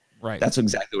heading. Right. That's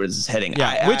exactly where this is heading.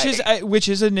 Yeah. Which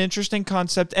is an interesting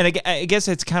concept. And I guess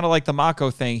it's kind of like the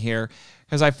Mako thing here,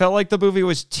 because I felt like the movie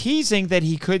was teasing that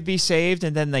he could be saved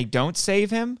and then they don't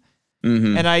save him.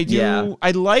 Mm-hmm. And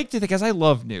I liked it because I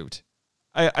love Newt.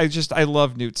 I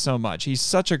love Newt so much. He's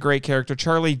such a great character.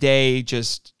 Charlie Day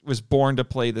just was born to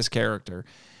play this character.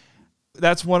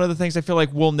 That's one of the things I feel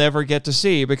like we'll never get to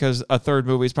see because a third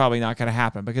movie is probably not going to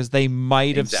happen because they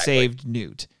might have saved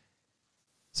Newt.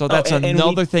 So that's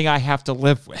another thing I have to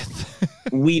live with.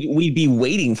 we'd be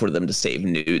waiting for them to save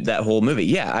Newt that whole movie.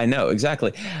 Yeah, I know,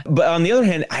 exactly. But on the other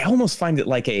hand, I almost find it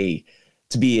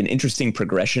to be an interesting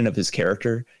progression of his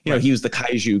character. He was the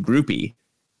kaiju groupie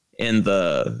in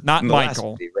the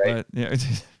Michael, movie, right? But, yeah.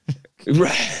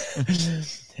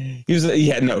 Right. He was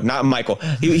not Michael.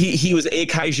 He was a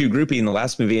kaiju groupie in the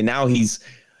last movie, and now he's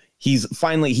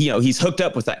finally he's hooked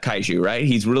up with that kaiju, right?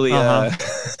 He's really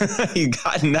he's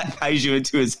gotten that kaiju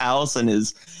into his house and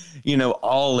is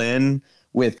all in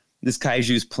with this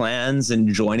kaiju's plans and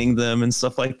joining them and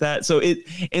stuff like that. So it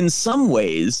in some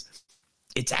ways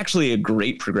it's actually a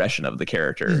great progression of the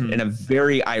character and a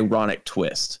very ironic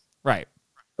twist. Right.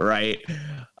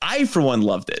 I for one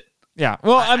loved it. Yeah.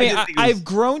 Well, I've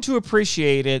grown to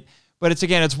appreciate it, But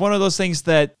it's one of those things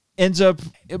that ends up,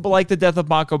 like the death of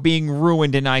Mako, being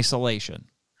ruined in isolation.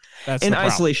 That's in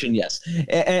isolation, yes.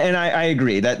 And I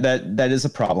agree that is a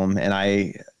problem.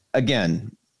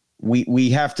 And we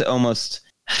have to almost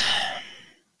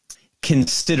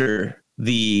consider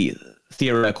the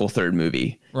theoretical third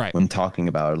movie when talking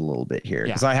about it a little bit here,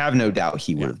 because I have no doubt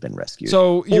he would have been rescued.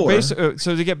 So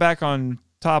so to get back on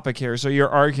topic here, so your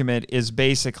argument is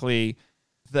basically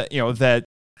that that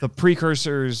the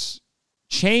precursors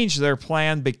changed their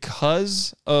plan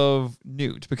because of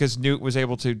Newt, because Newt was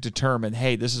able to determine,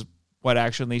 hey, this is what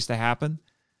actually needs to happen.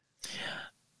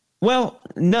 Well,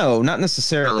 no, not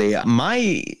necessarily.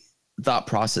 My thought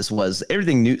process was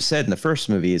everything Newt said in the first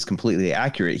movie is completely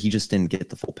accurate. He just didn't get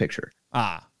the full picture.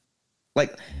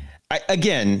 Like,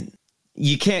 again,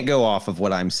 you can't go off of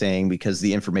what I'm saying because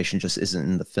the information just isn't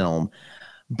in the film.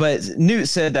 But Newt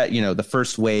said that, the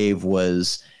first wave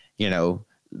was,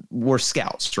 were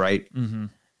scouts, right? Mm-hmm.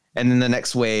 And then the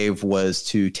next wave was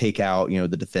to take out,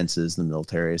 the defenses, the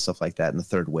military, stuff like that. And the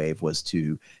third wave was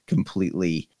to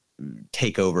completely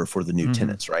take over for the new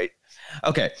tenants, right?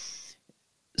 Okay.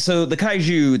 So the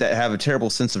kaiju that have a terrible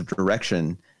sense of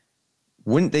direction,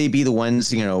 wouldn't they be the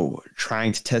ones,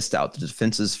 trying to test out the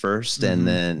defenses first and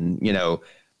then,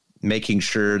 making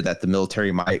sure that the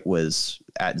military might was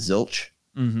at zilch?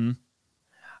 Mm-hmm.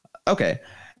 Okay.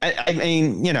 I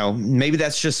mean, maybe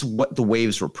that's just what the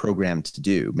waves were programmed to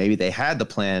do. Maybe they had the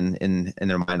plan in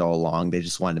their mind all along. They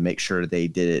just wanted to make sure they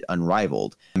did it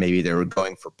unrivaled. Maybe they were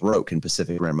going for broke in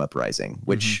Pacific Rim Uprising,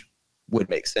 which would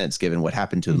make sense given what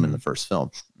happened to them in the first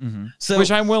film. Mm-hmm. So, which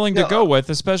I'm willing to go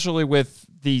with, especially with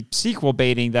the sequel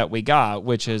baiting that we got,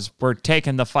 which is we're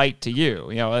taking the fight to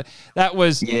you. That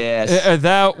was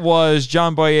that was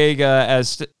John Boyega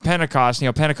as Pentecost,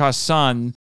 Pentecost's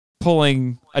son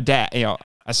pulling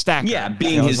a stacker. Yeah,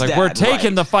 being his like, dad. We're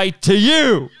taking the fight to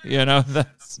you.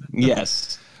 That's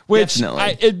yes. Which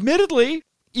definitely. Admittedly,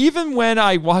 even when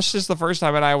I watched this the first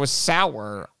time and I was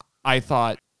sour, I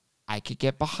thought I could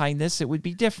get behind this. It would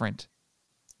be different.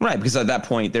 Right, because at that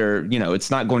point,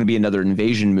 it's not going to be another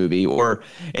invasion movie, or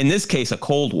in this case, a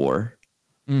Cold War.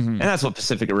 Mm-hmm. And that's what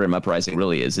Pacific Rim Uprising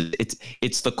really is.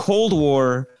 It's the Cold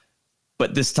War,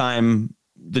 but this time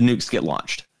the nukes get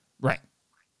launched.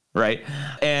 Right.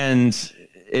 And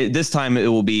this time it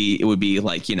would be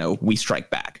like, we strike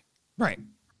back. Right.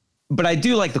 But I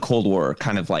do like the Cold War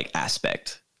kind of like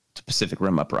aspect to Pacific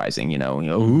Rim Uprising,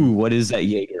 ooh, what is that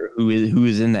Jaeger? Who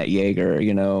is in that Jaeger?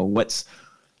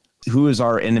 Who is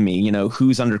our enemy?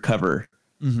 Who's undercover?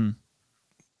 Mm-hmm.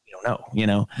 We don't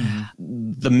know,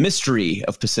 The mystery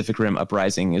of Pacific Rim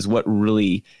Uprising is what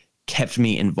really kept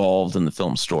me involved in the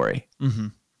film story. Mm-hmm.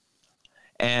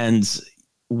 And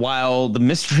while the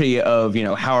mystery of,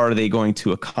 how are they going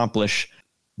to accomplish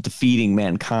defeating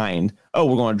mankind? Oh,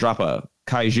 we're going to drop a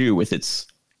kaiju with its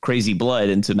crazy blood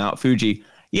into Mount Fuji.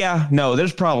 Yeah, no,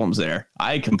 there's problems there.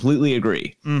 I completely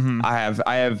agree. Mm-hmm.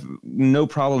 I have no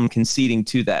problem conceding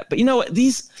to that. But you know what?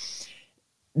 These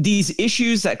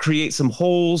issues that create some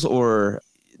holes or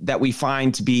that we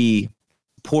find to be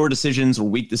poor decisions or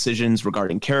weak decisions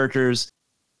regarding characters.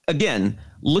 Again,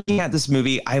 looking at this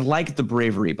movie, I like the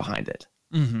bravery behind it.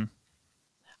 Mm-hmm.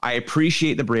 I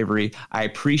appreciate the bravery. I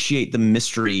appreciate the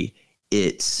mystery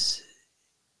it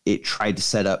tried to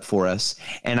set up for us.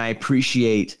 And I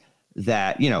appreciate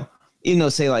that, even though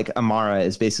say like Amara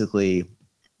is basically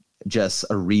just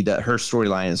her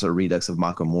storyline is a redux of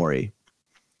Mako Mori.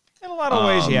 In a lot of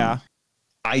ways, yeah.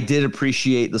 I did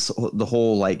appreciate the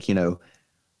whole, like,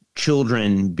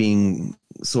 children being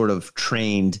sort of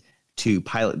trained to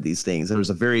pilot these things. There was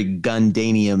a very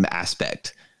Gundanium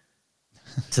aspect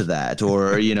to that,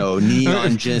 or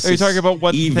Neon Genesis. Are you talking about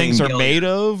what things are made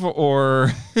of,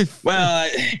 or?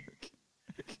 Well,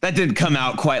 that didn't come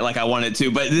out quite like I wanted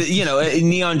to, but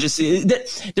Neon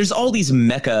Genesis. There's all these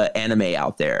mecha anime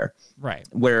out there, right?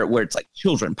 Where it's like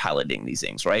children piloting these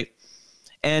things, right?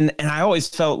 And I always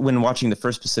felt when watching the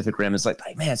first Pacific Rim, it's like,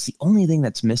 man, it's the only thing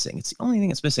that's missing. It's the only thing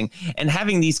that's missing. And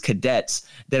having these cadets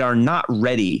that are not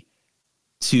ready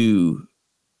to,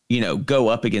 go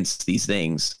up against these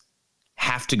things,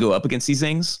 have to go up against these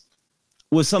things,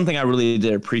 was something I really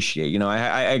did appreciate.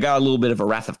 I got a little bit of a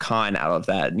Wrath of Khan out of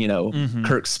that, mm-hmm.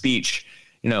 Kirk's speech.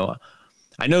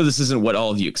 I know this isn't what all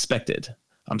of you expected.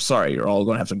 I'm sorry, you're all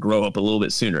going to have to grow up a little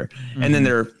bit sooner. Mm-hmm. And then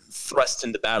they're thrust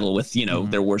into battle with, mm-hmm.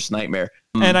 their worst nightmare.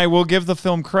 And I will give the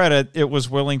film credit. It was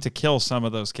willing to kill some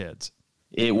of those kids.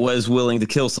 It was willing to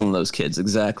kill some of those kids.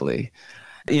 Exactly.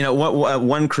 What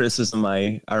one criticism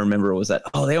I remember was that,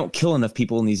 they don't kill enough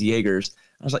people in these Jaegers.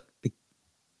 I was like,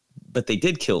 but they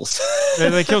did kill.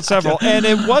 They killed several. And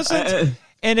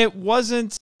it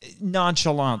wasn't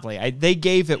nonchalantly. They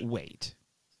gave it weight.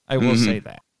 I will say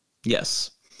that.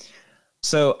 Yes.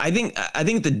 So I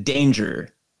think the danger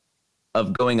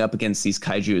of going up against these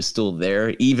kaiju is still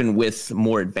there, even with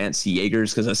more advanced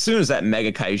Jaegers, because as soon as that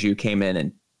mega kaiju came in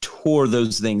and tore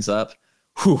those things up,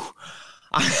 whew,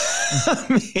 I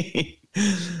mean,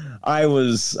 I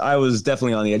was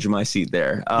definitely on the edge of my seat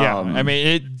there.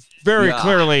 It very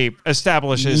clearly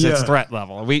establishes its threat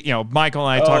level. Michael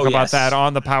and I talk about that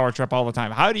on the Power Trip all the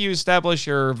time. How do you establish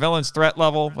your villain's threat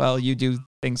level? Well, you do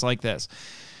things like this.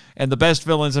 And the best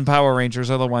villains in Power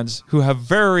Rangers are the ones who have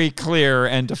very clear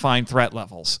and defined threat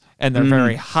levels. And they're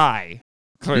very high,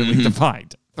 clearly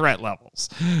defined threat levels.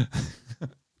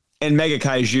 And Mega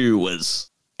Kaiju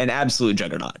was an absolute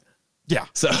juggernaut. Yeah.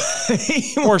 So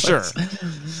For sure.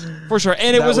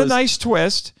 And it was a nice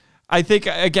twist. I think,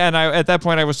 again, at that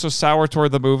point, I was so sour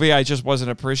toward the movie, I just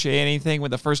wasn't appreciating anything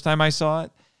when the first time I saw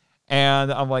it.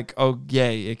 And I'm like, oh,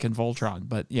 yay, it can Voltron.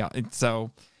 But yeah,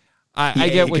 I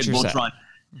get what you're saying.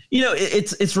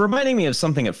 It's reminding me of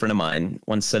something a friend of mine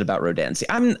once said about Rodan. See,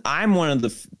 I'm one of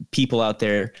the people out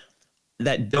there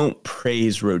that don't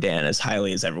praise Rodan as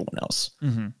highly as everyone else.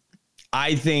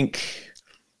 I think,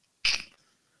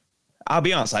 I'll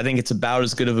be honest, I think it's about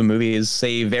as good of a movie as,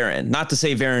 say, Varan. Not to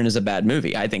say Varan is a bad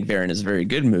movie. I think Varan is a very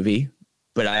good movie,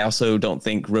 but I also don't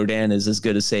think Rodan is as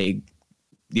good as, say,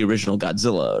 the original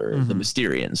Godzilla or the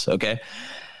Mysterians. Okay,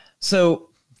 so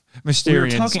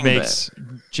Mysterians makes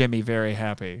Jimmy very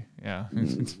happy. Yeah.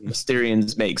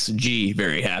 Mysterians makes G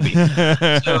very happy.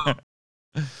 So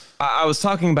I was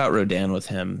talking about Rodan with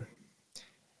him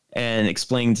and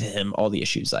explaining to him all the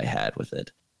issues I had with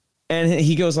it. And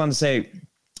he goes on to say,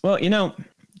 well,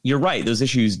 you're right. Those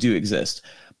issues do exist,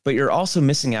 but you're also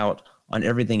missing out on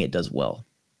everything it does well.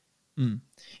 And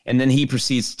then he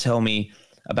proceeds to tell me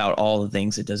about all the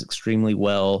things it does extremely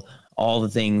well, all the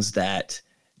things that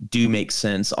do make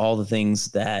sense, all the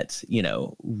things that,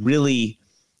 really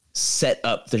set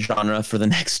up the genre for the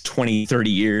next 20, 30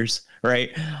 years.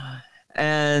 Right.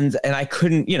 And I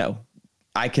couldn't,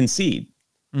 I concede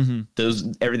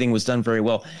everything was done very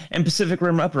well. And Pacific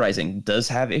Rim Uprising does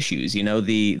have issues.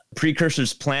 The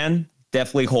Precursor's plan,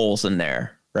 definitely holes in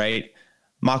there. Right.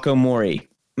 Mako Mori.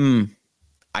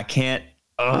 I cannot.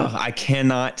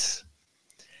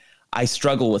 I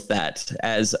struggle with that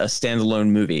as a standalone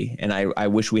movie, and I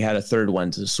wish we had a third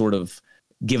one to sort of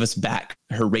give us back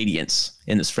her radiance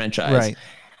in this franchise. Right.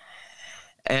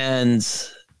 And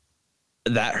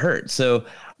that hurt. So,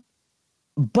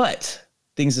 but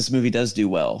things this movie does do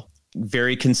well.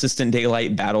 Very consistent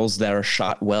daylight battles that are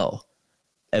shot well.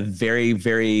 A very,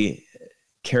 very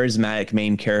charismatic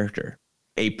main character.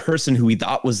 A person who we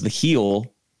thought was the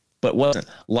heel, but wasn't.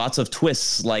 Lots of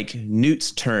twists like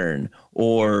Newt's turn,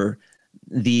 or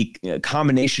the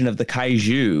combination of the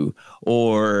kaiju,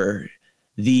 or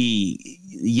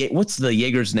what's the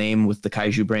Jaeger's name with the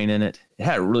kaiju brain in it? It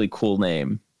had a really cool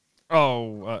name.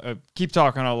 Keep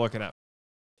talking. I'll look it up.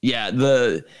 Yeah.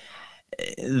 The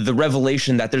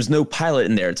revelation that there's no pilot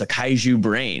in there. It's a kaiju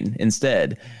brain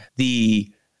instead.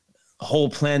 The whole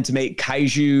plan to make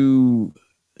kaiju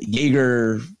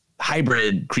Jaeger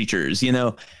hybrid creatures,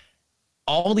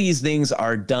 all these things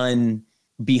are done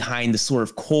behind the sort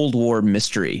of Cold War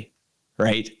mystery,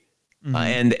 right?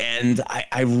 And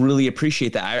I really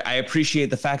appreciate that. I appreciate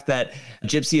the fact that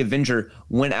Gypsy Avenger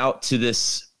went out to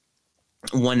this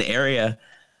one area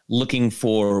looking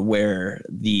for where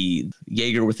the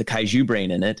Jaeger with the kaiju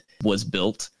brain in it was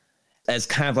built, as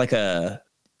kind of like a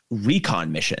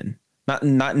recon mission,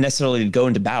 not necessarily to go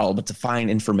into battle, but to find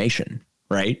information,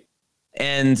 right?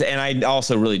 And I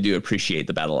also really do appreciate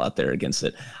the battle out there against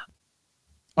it.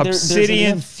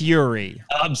 Obsidian Fury.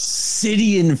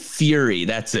 Obsidian Fury,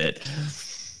 that's it.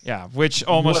 Yeah, which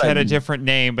almost had a different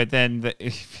name, but then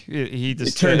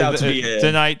it turned out to be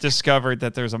Tonight discovered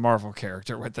that there's a Marvel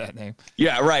character with that name.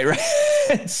 Yeah, right.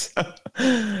 So,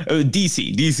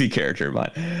 DC character,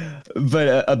 but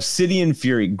Obsidian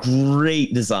Fury,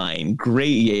 great design,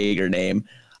 great Jaeger name.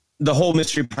 The whole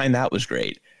mystery behind that was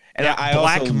great. And yeah,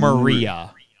 Black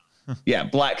Maria.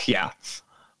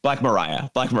 Black Mariah.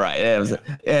 That was it.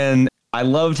 And I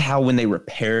loved how when they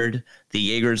repaired the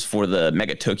Jaegers for the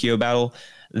Mega Tokyo battle,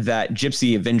 that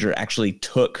Gypsy Avenger actually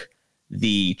took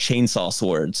the chainsaw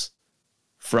swords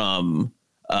from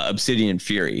Obsidian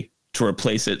Fury to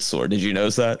replace its sword. Did you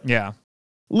notice that? Yeah.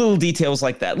 Little details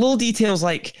like that. Little details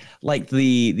like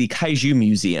the Kaiju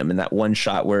Museum in that one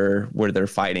shot where they're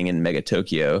fighting in Mega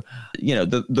Tokyo.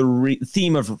 The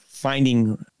theme of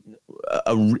finding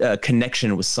a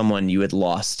connection with someone you had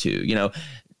lost to.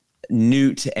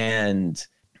 Newt and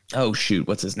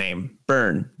what's his name?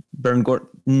 Burn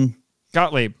Gordon.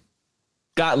 Gottlieb.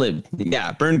 Gottlieb.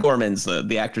 Yeah, Bern Gorman's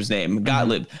the actor's name.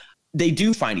 Gottlieb. They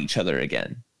do find each other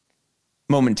again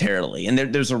momentarily, and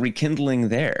there's a rekindling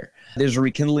there. There's a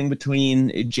rekindling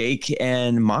between Jake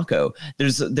and Mako.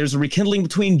 There's a rekindling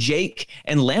between Jake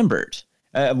and Lambert.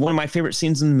 One of my favorite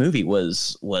scenes in the movie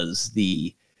was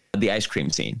the ice cream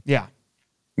scene. Yeah.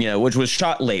 You know, which was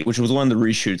shot late, which was one of the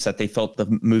reshoots that they felt the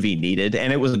movie needed.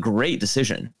 And it was a great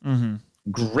decision.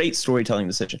 Great storytelling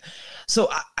decision. So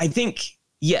I think,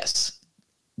 yes,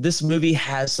 this movie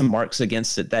has some marks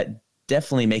against it that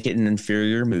definitely make it an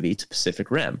inferior movie to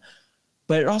Pacific Rim.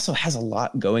 But it also has a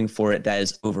lot going for it that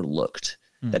is overlooked,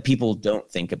 that people don't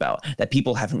think about, that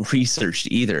people haven't researched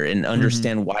either and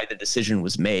understand why the decision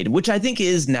was made, which I think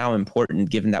is now important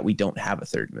given that we don't have a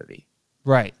third movie.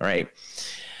 Right. Right.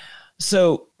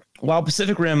 So while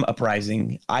Pacific Rim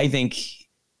Uprising, I think,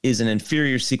 is an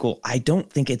inferior sequel, I don't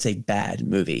think it's a bad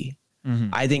movie.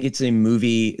 I think it's a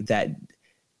movie that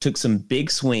took some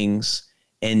big swings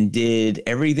and did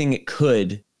everything it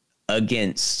could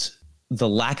against the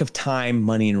lack of time,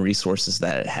 money, and resources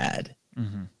that it had.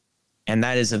 And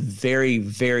that is a very,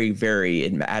 very, very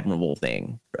admirable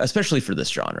thing, especially for this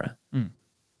genre.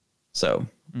 So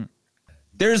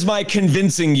there's my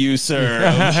convincing you,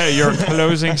 sir. Your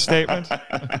closing statement?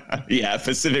 Yeah,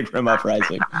 Pacific Rim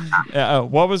Uprising.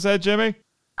 What was that, Jimmy?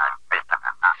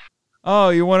 Oh,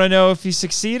 you want to know if he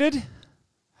succeeded?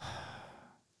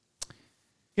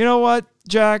 You know what,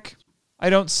 Jack? I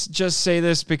don't just say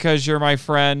this because you're my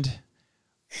friend,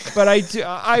 but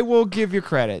I will give you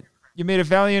credit. You made a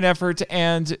valiant effort,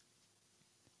 and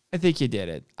I think you did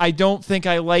it. I don't think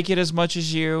I like it as much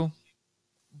as you,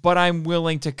 but I'm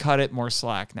willing to cut it more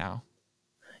slack now.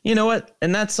 You know what?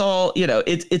 And that's all, you know,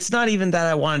 it's not even that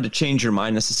I wanted to change your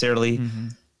mind necessarily.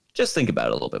 Just think about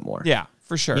it a little bit more. Yeah,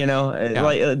 for sure. You know,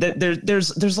 like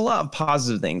there's a lot of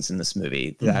positive things in this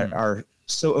movie that are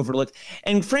so overlooked.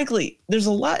 And frankly, there's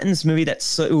a lot in this movie that's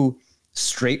so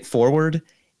straightforward.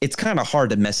 It's kind of hard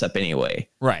to mess up anyway.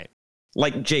 Right.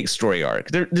 Like Jake's story arc.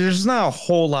 There's not a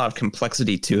whole lot of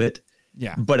complexity to it.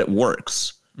 Yeah. But it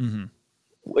works.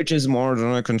 Which is more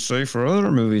than I can say for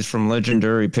other movies from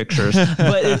Legendary Pictures.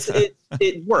 But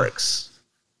it works.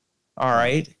 All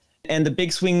right. And the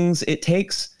big swings it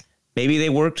takes, maybe they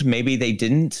worked, maybe they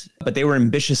didn't, but they were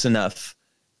ambitious enough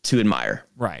to admire.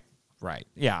 Right.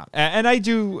 Yeah. And I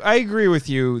agree with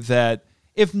you that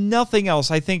if nothing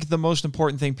else, I think the most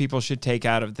important thing people should take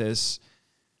out of this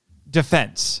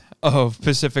defense of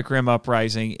Pacific Rim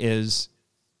Uprising is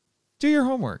do your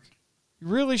homework. You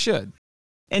really should.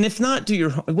 And if not,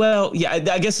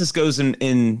 I guess this goes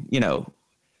in you know,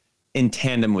 in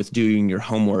tandem with doing your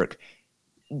homework.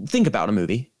 Think about a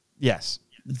movie. Yes.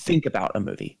 Think about a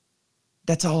movie.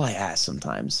 That's all I ask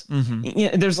sometimes. You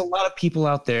know, there's a lot of people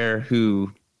out there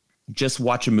who just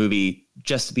watch a movie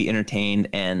just to be entertained,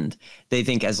 and they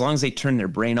think as long as they turn their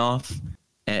brain off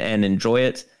and enjoy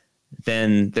it,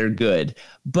 then they're good.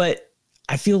 But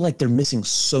I feel like they're missing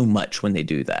so much when they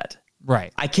do that.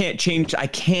 Right. I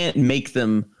can't make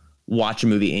them watch a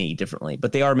movie any differently,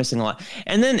 but they are missing a lot.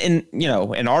 And then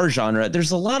in our genre,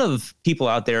 there's a lot of people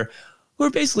out there who are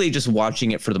basically just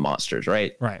watching it for the monsters,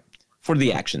 right? Right. For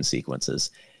the action sequences,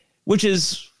 which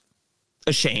is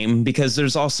a shame because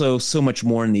there's also so much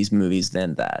more in these movies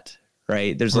than that,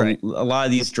 right? There's a lot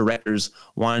of these directors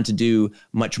wanted to do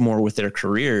much more with their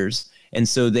careers, and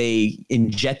so they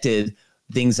injected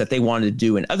things that they wanted to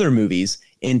do in other movies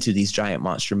into these giant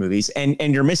monster movies, and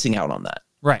you're missing out on that.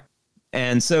 Right.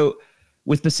 And so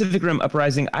with Pacific Rim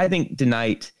Uprising, I think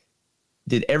DeKnight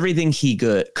did everything he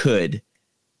could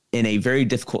in a very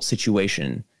difficult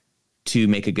situation to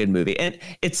make a good movie. And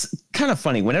it's kind of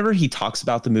funny whenever he talks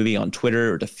about the movie on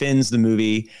Twitter or defends the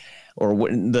movie, or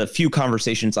the few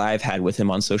conversations I've had with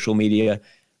him on social media,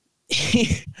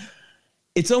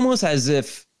 it's almost as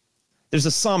if there's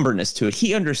a somberness to it.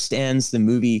 He understands the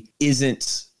movie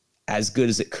isn't as good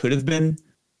as it could have been,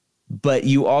 but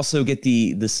you also get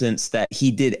the sense that he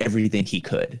did everything he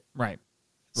could. Right.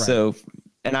 So,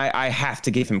 and I have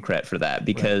to give him credit for that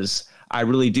because I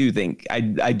really do think, I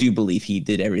do believe he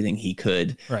did everything he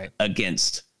could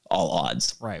against all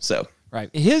odds. Right. So,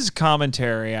 his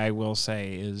commentary, I will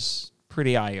say, is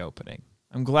pretty eye-opening.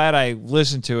 I'm glad I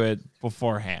listened to it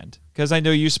beforehand because I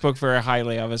know you spoke very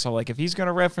highly of it. So, like, if he's going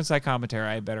to reference that commentary,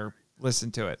 I better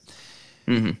listen to it.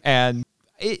 And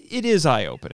it is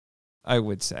eye-opening, I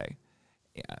would say.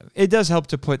 Yeah, it does help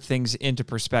to put things into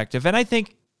perspective. And I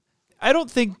don't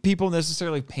think people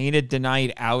necessarily painted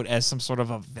DeKnight out as some sort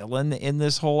of a villain in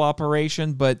this whole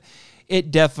operation, but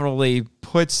it definitely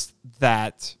puts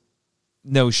that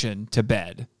notion to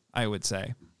bed, I would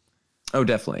say. Oh,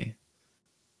 definitely.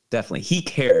 Definitely. He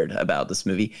cared about this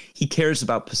movie. He cares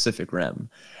about Pacific Rim.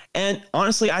 And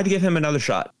honestly, I'd give him another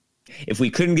shot. If we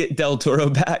couldn't get Del Toro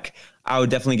back, I would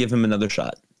definitely give him another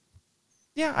shot.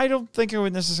 Yeah, I don't think I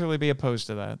would necessarily be opposed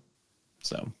to that.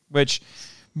 So, which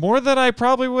more than I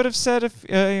probably would have said if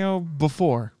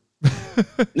before.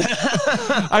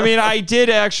 I mean, I did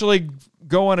actually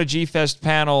go on a G-Fest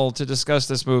panel to discuss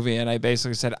this movie, and I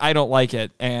basically said I don't like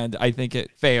it, and I think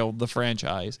it failed the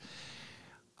franchise.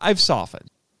 I've softened.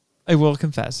 I will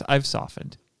confess, I've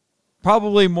softened.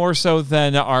 Probably more so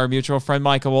than our mutual friend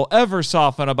Michael will ever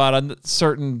soften about a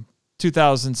certain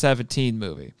 2017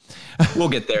 movie. We'll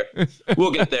get there.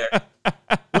 We'll get there.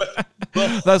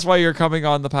 That's why you're coming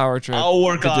on the power trip. I'll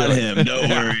work on him. Don't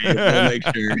worry. We'll make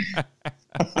sure.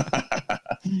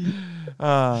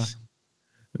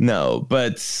 No,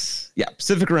 but yeah,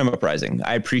 Pacific Rim Uprising.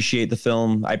 I appreciate the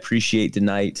film. I appreciate the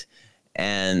night.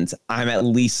 And I'm at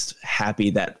least happy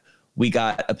that we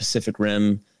got a Pacific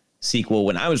Rim sequel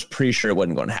when I was pretty sure it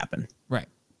wasn't going to happen. Right.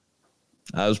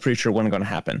 I was pretty sure it wasn't going to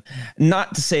happen.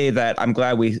 Not to say that I'm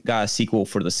glad we got a sequel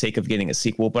for the sake of getting a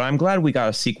sequel, but I'm glad we got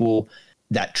a sequel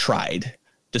that tried,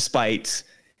 despite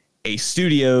a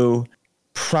studio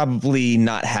probably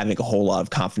not having a whole lot of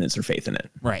confidence or faith in it.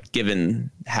 Right.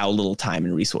 Given how little time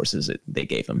and resources they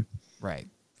gave him. Right.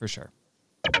 For sure.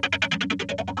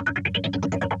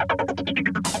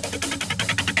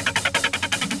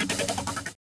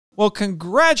 Well,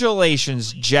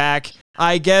 congratulations, Jack.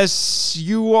 I guess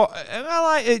you are.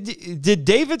 Well, did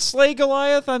David slay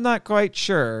Goliath? I'm not quite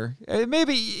sure.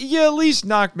 Maybe you at least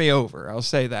knocked me over. I'll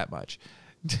say that much.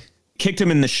 Kicked him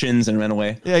in the shins and ran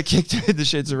away. Yeah, kicked him in the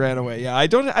shins and ran away. Yeah, I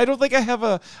don't think I have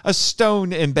a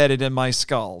stone embedded in my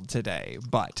skull today.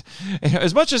 But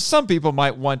as much as some people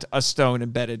might want a stone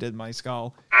embedded in my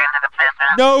skull.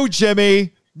 No,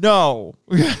 Jimmy. No.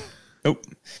 Nope.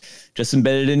 Just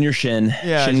embedded in your shin.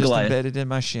 Yeah, shin just Goliath. embedded in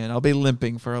my shin. I'll be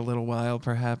limping for a little while,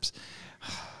 perhaps.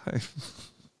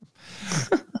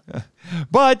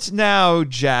 But now,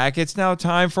 Jack, it's now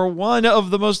time for one of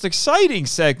the most exciting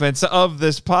segments of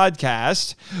this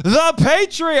podcast, the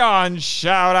Patreon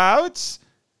shout-outs.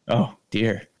 Oh,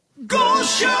 dear.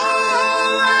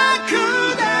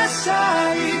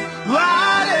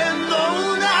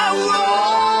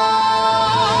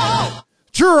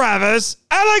 Travis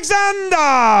Alexander,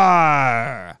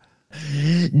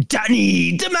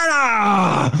 Danny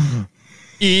DeMella,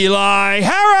 Eli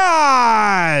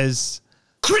Harris,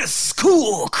 Chris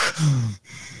Cook,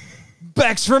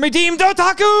 Bex from Redeemed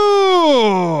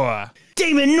Otaku,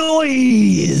 Damon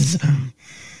Noyes,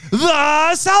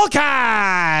 The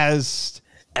Cellcast,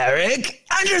 Eric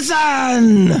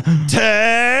Anderson,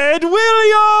 Ted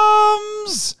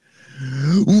Williams,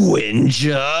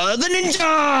 Winja the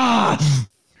Ninja,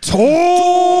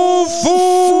 Tofu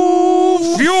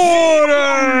Fury.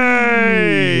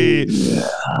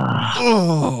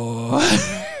 Oh.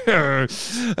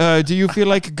 Do you feel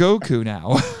like Goku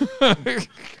now?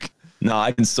 No,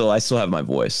 I still have my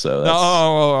voice, so that's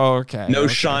okay. no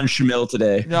okay. Sean Shamil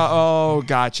today. No,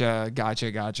 gotcha.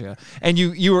 And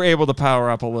you were able to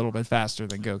power up a little bit faster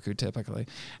than Goku typically.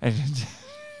 And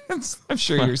I'm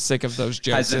sure you're sick of those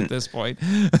jokes at this point.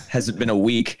 Hasn't been a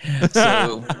week,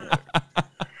 so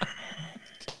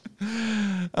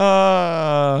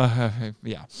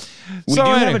yeah. We do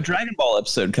have a Dragon Ball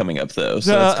episode coming up though.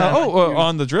 So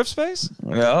on the Drift Space?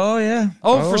 Oh yeah.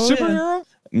 For superhero?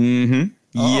 Yeah. Mm-hmm.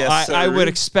 Yes, I would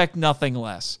expect nothing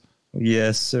less.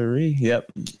 Yes, sirree.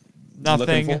 Yep.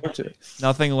 Looking forward to it.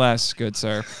 Nothing less, good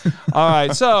sir. All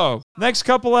right, so next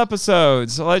couple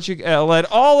episodes, I'll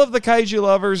let all of the kaiju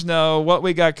lovers know what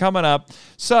we got coming up.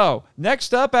 So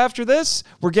next up after this,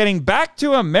 we're getting back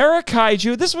to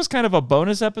Amerikaiju. This was kind of a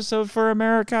bonus episode for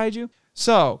Amerikaiju.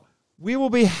 So we will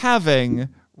be having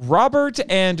Robert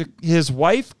and his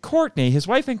wife, Courtney, his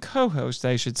wife and co-host,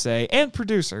 I should say, and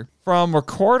producer from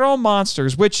Record All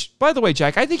Monsters, which, by the way,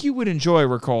 Jack, I think you would enjoy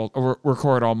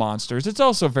Record All Monsters. It's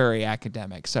also very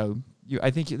academic. So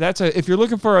I think if you're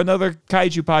looking for another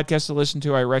kaiju podcast to listen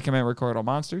to, I recommend Record All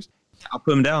Monsters. I'll put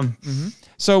them down. Mm-hmm.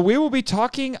 So we will be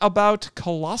talking about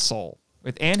Colossal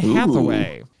with Anne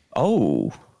Hathaway.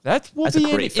 Oh. That will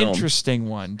be an interesting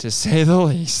one, to say the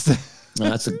least.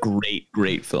 That's a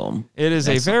great film. It is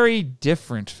a very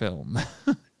different film.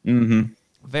 Mm-hmm.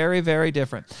 Very, very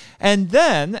different. And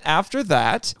then after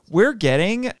that, we're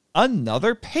getting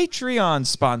another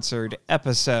Patreon-sponsored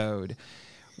episode.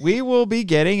 We will be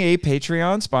getting a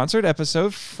Patreon-sponsored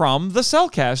episode from the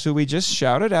Cellcast, who we just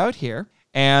shouted out here.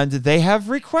 And they have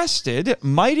requested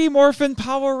Mighty Morphin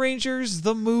Power Rangers,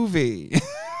 the movie.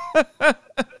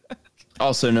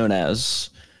 Also known as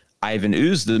Ivan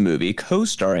Ooze the movie,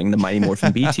 co-starring the Mighty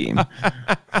Morphin B-Team.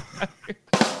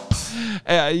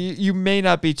 You may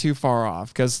not be too far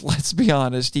off because, let's be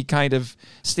honest, he kind of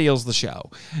steals the show.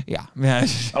 Yeah.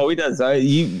 Oh, he does.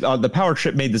 The Power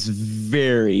Trip made this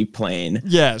very plain.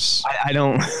 Yes. I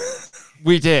don't...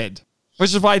 We did.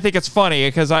 Which is why I think it's funny,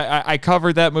 because I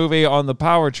covered that movie on the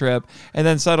Power Trip, and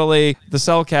then suddenly the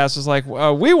Cellcast is like,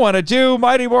 we want to do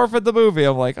Mighty Morphin the movie.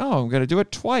 I'm like, oh, I'm going to do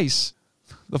it twice.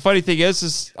 The funny thing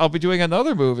is I'll be doing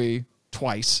another movie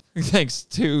twice, thanks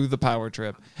to the Power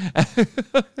Trip.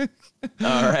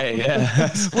 All right, yeah.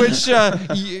 Which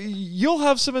you'll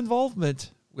have some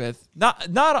involvement with.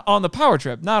 Not on the Power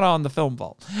Trip, not on the Film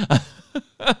Vault.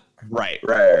 Right.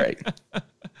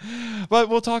 But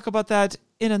we'll talk about that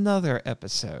in another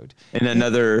episode. In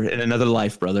another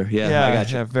life, brother. Yeah, I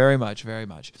got you. Yeah, very much, very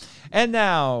much. And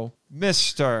now,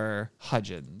 Mr.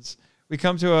 Hudgens, we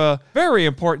come to a very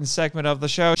important segment of the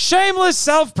show, shameless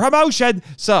self-promotion.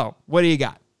 So, what do you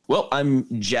got? Well, I'm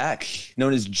Jack,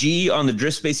 known as G on the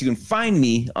Drift Space. You can find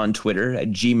me on Twitter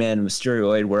at GMan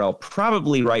Mysterioid, where I'll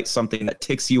probably write something that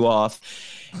ticks you off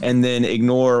and then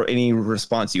ignore any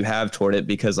response you have toward it,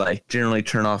 because I generally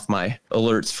turn off my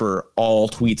alerts for all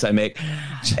tweets I make.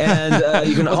 And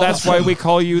you can that's why we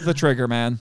call you the Trigger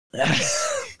Man.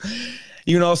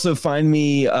 You can also find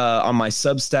me on my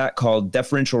Substack called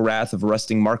Deferential Wrath of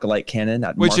Rusting Markalite Cannon.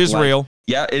 Which is real.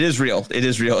 Yeah, it is real.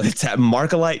 It's at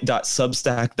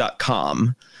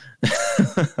markalite.substack.com.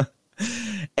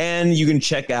 And you can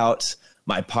check out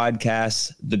my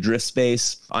podcast, The Drift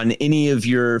Space, on any of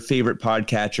your favorite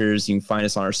podcatchers. You can find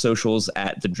us on our socials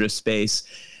at The Drift Space.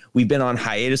 We've been on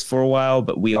hiatus for a while,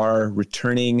 but we are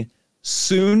returning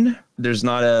soon. There's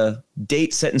not a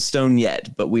date set in stone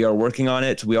yet, but we are working on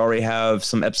it. We already have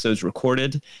some episodes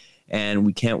recorded, and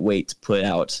we can't wait to put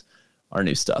out our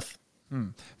new stuff.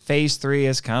 Phase 3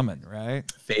 is coming, right?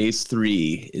 Phase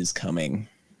 3 is coming.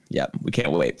 Yep, we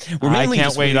can't wait. I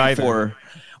can't wait either.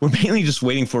 We're mainly just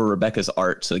waiting for Rebecca's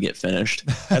art to get finished.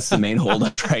 That's the main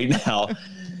holdup right now.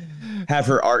 Have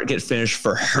her art get finished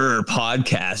for her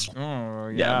podcast. Oh,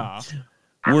 yeah.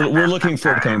 We're looking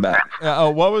forward to coming back.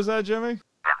 What was that, Jimmy?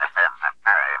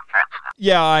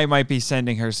 Yeah, I might be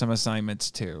sending her some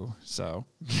assignments too. So,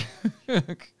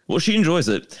 well, she enjoys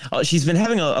it. She's been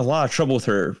having a lot of trouble with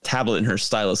her tablet and her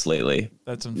stylus lately.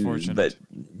 That's unfortunate. But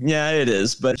yeah, it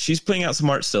is. But she's putting out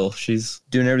some art still. She's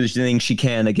doing everything she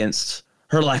can against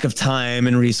her lack of time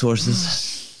and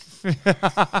resources.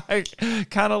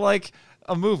 Kind of like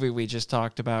a movie we just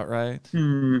talked about, right?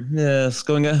 Yes,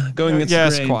 going against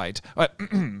yes, the grain. quite.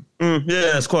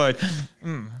 Yes, quite.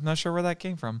 I'm not sure where that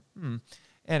came from.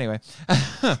 Anyway,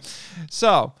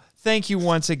 so thank you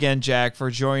once again, Jack, for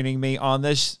joining me on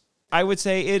this. I would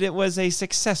say it was a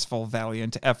successful,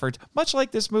 valiant effort, much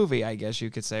like this movie, I guess you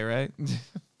could say, right?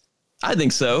 I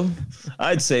think so.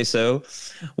 I'd say so.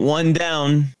 One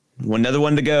down. Another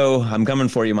one to go. I'm coming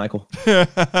for you, Michael. Live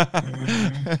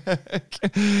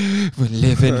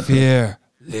in fear.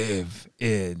 Live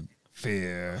in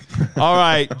fear. All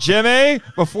right, Jimmy,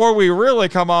 before we really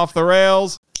come off the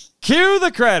rails, cue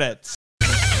the credits.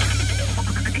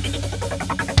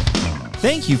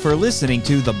 Thank you for listening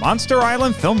to the Monster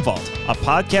Island Film Vault, a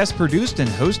podcast produced and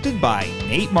hosted by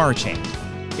Nate Marchand.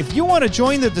 If you want to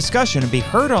join the discussion and be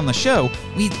heard on the show,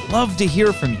 we'd love to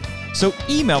hear from you. So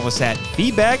email us at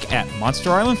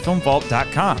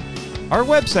feedback@monsterislandfilmvault.com. Our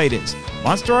website is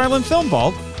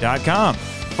monsterislandfilmvault.com.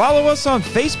 Follow us on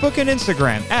Facebook and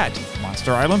Instagram at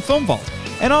Monster Island Film Vault,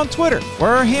 and on Twitter,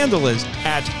 where our handle is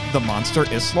at The Monster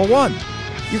Isla 1.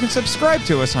 You can subscribe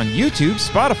to us on YouTube,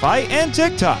 Spotify, and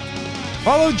TikTok.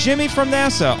 Follow Jimmy from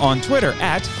NASA on Twitter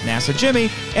at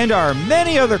NASAJimmy, and our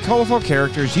many other colorful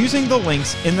characters using the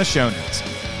links in the show notes.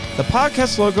 The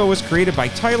podcast logo was created by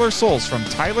Tyler Souls from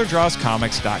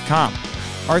TylerDrawsComics.com.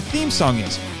 Our theme song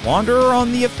is Wanderer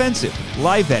on the Offensive,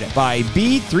 live edit by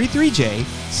B33J,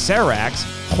 Sarax,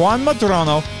 Juan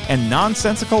Madrono, and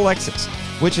Nonsensical Lexus,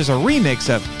 which is a remix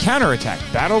of Counterattack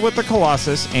Battle with the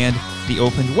Colossus and The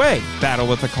Opened Way Battle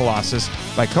with the Colossus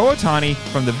by Kootani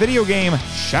from the video game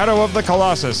Shadow of the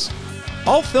Colossus.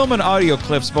 All film and audio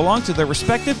clips belong to their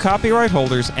respective copyright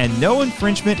holders, and no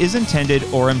infringement is intended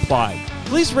or implied.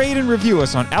 Please rate and review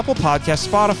us on Apple Podcasts,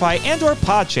 Spotify, and or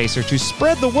Podchaser to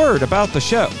spread the word about the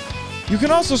show. You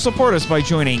can also support us by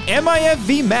joining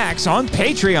MIFV Max on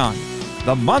Patreon.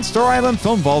 The Monster Island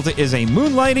Film Vault is a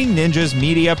Moonlighting Ninjas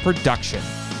media production.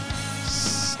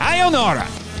 Sayonara!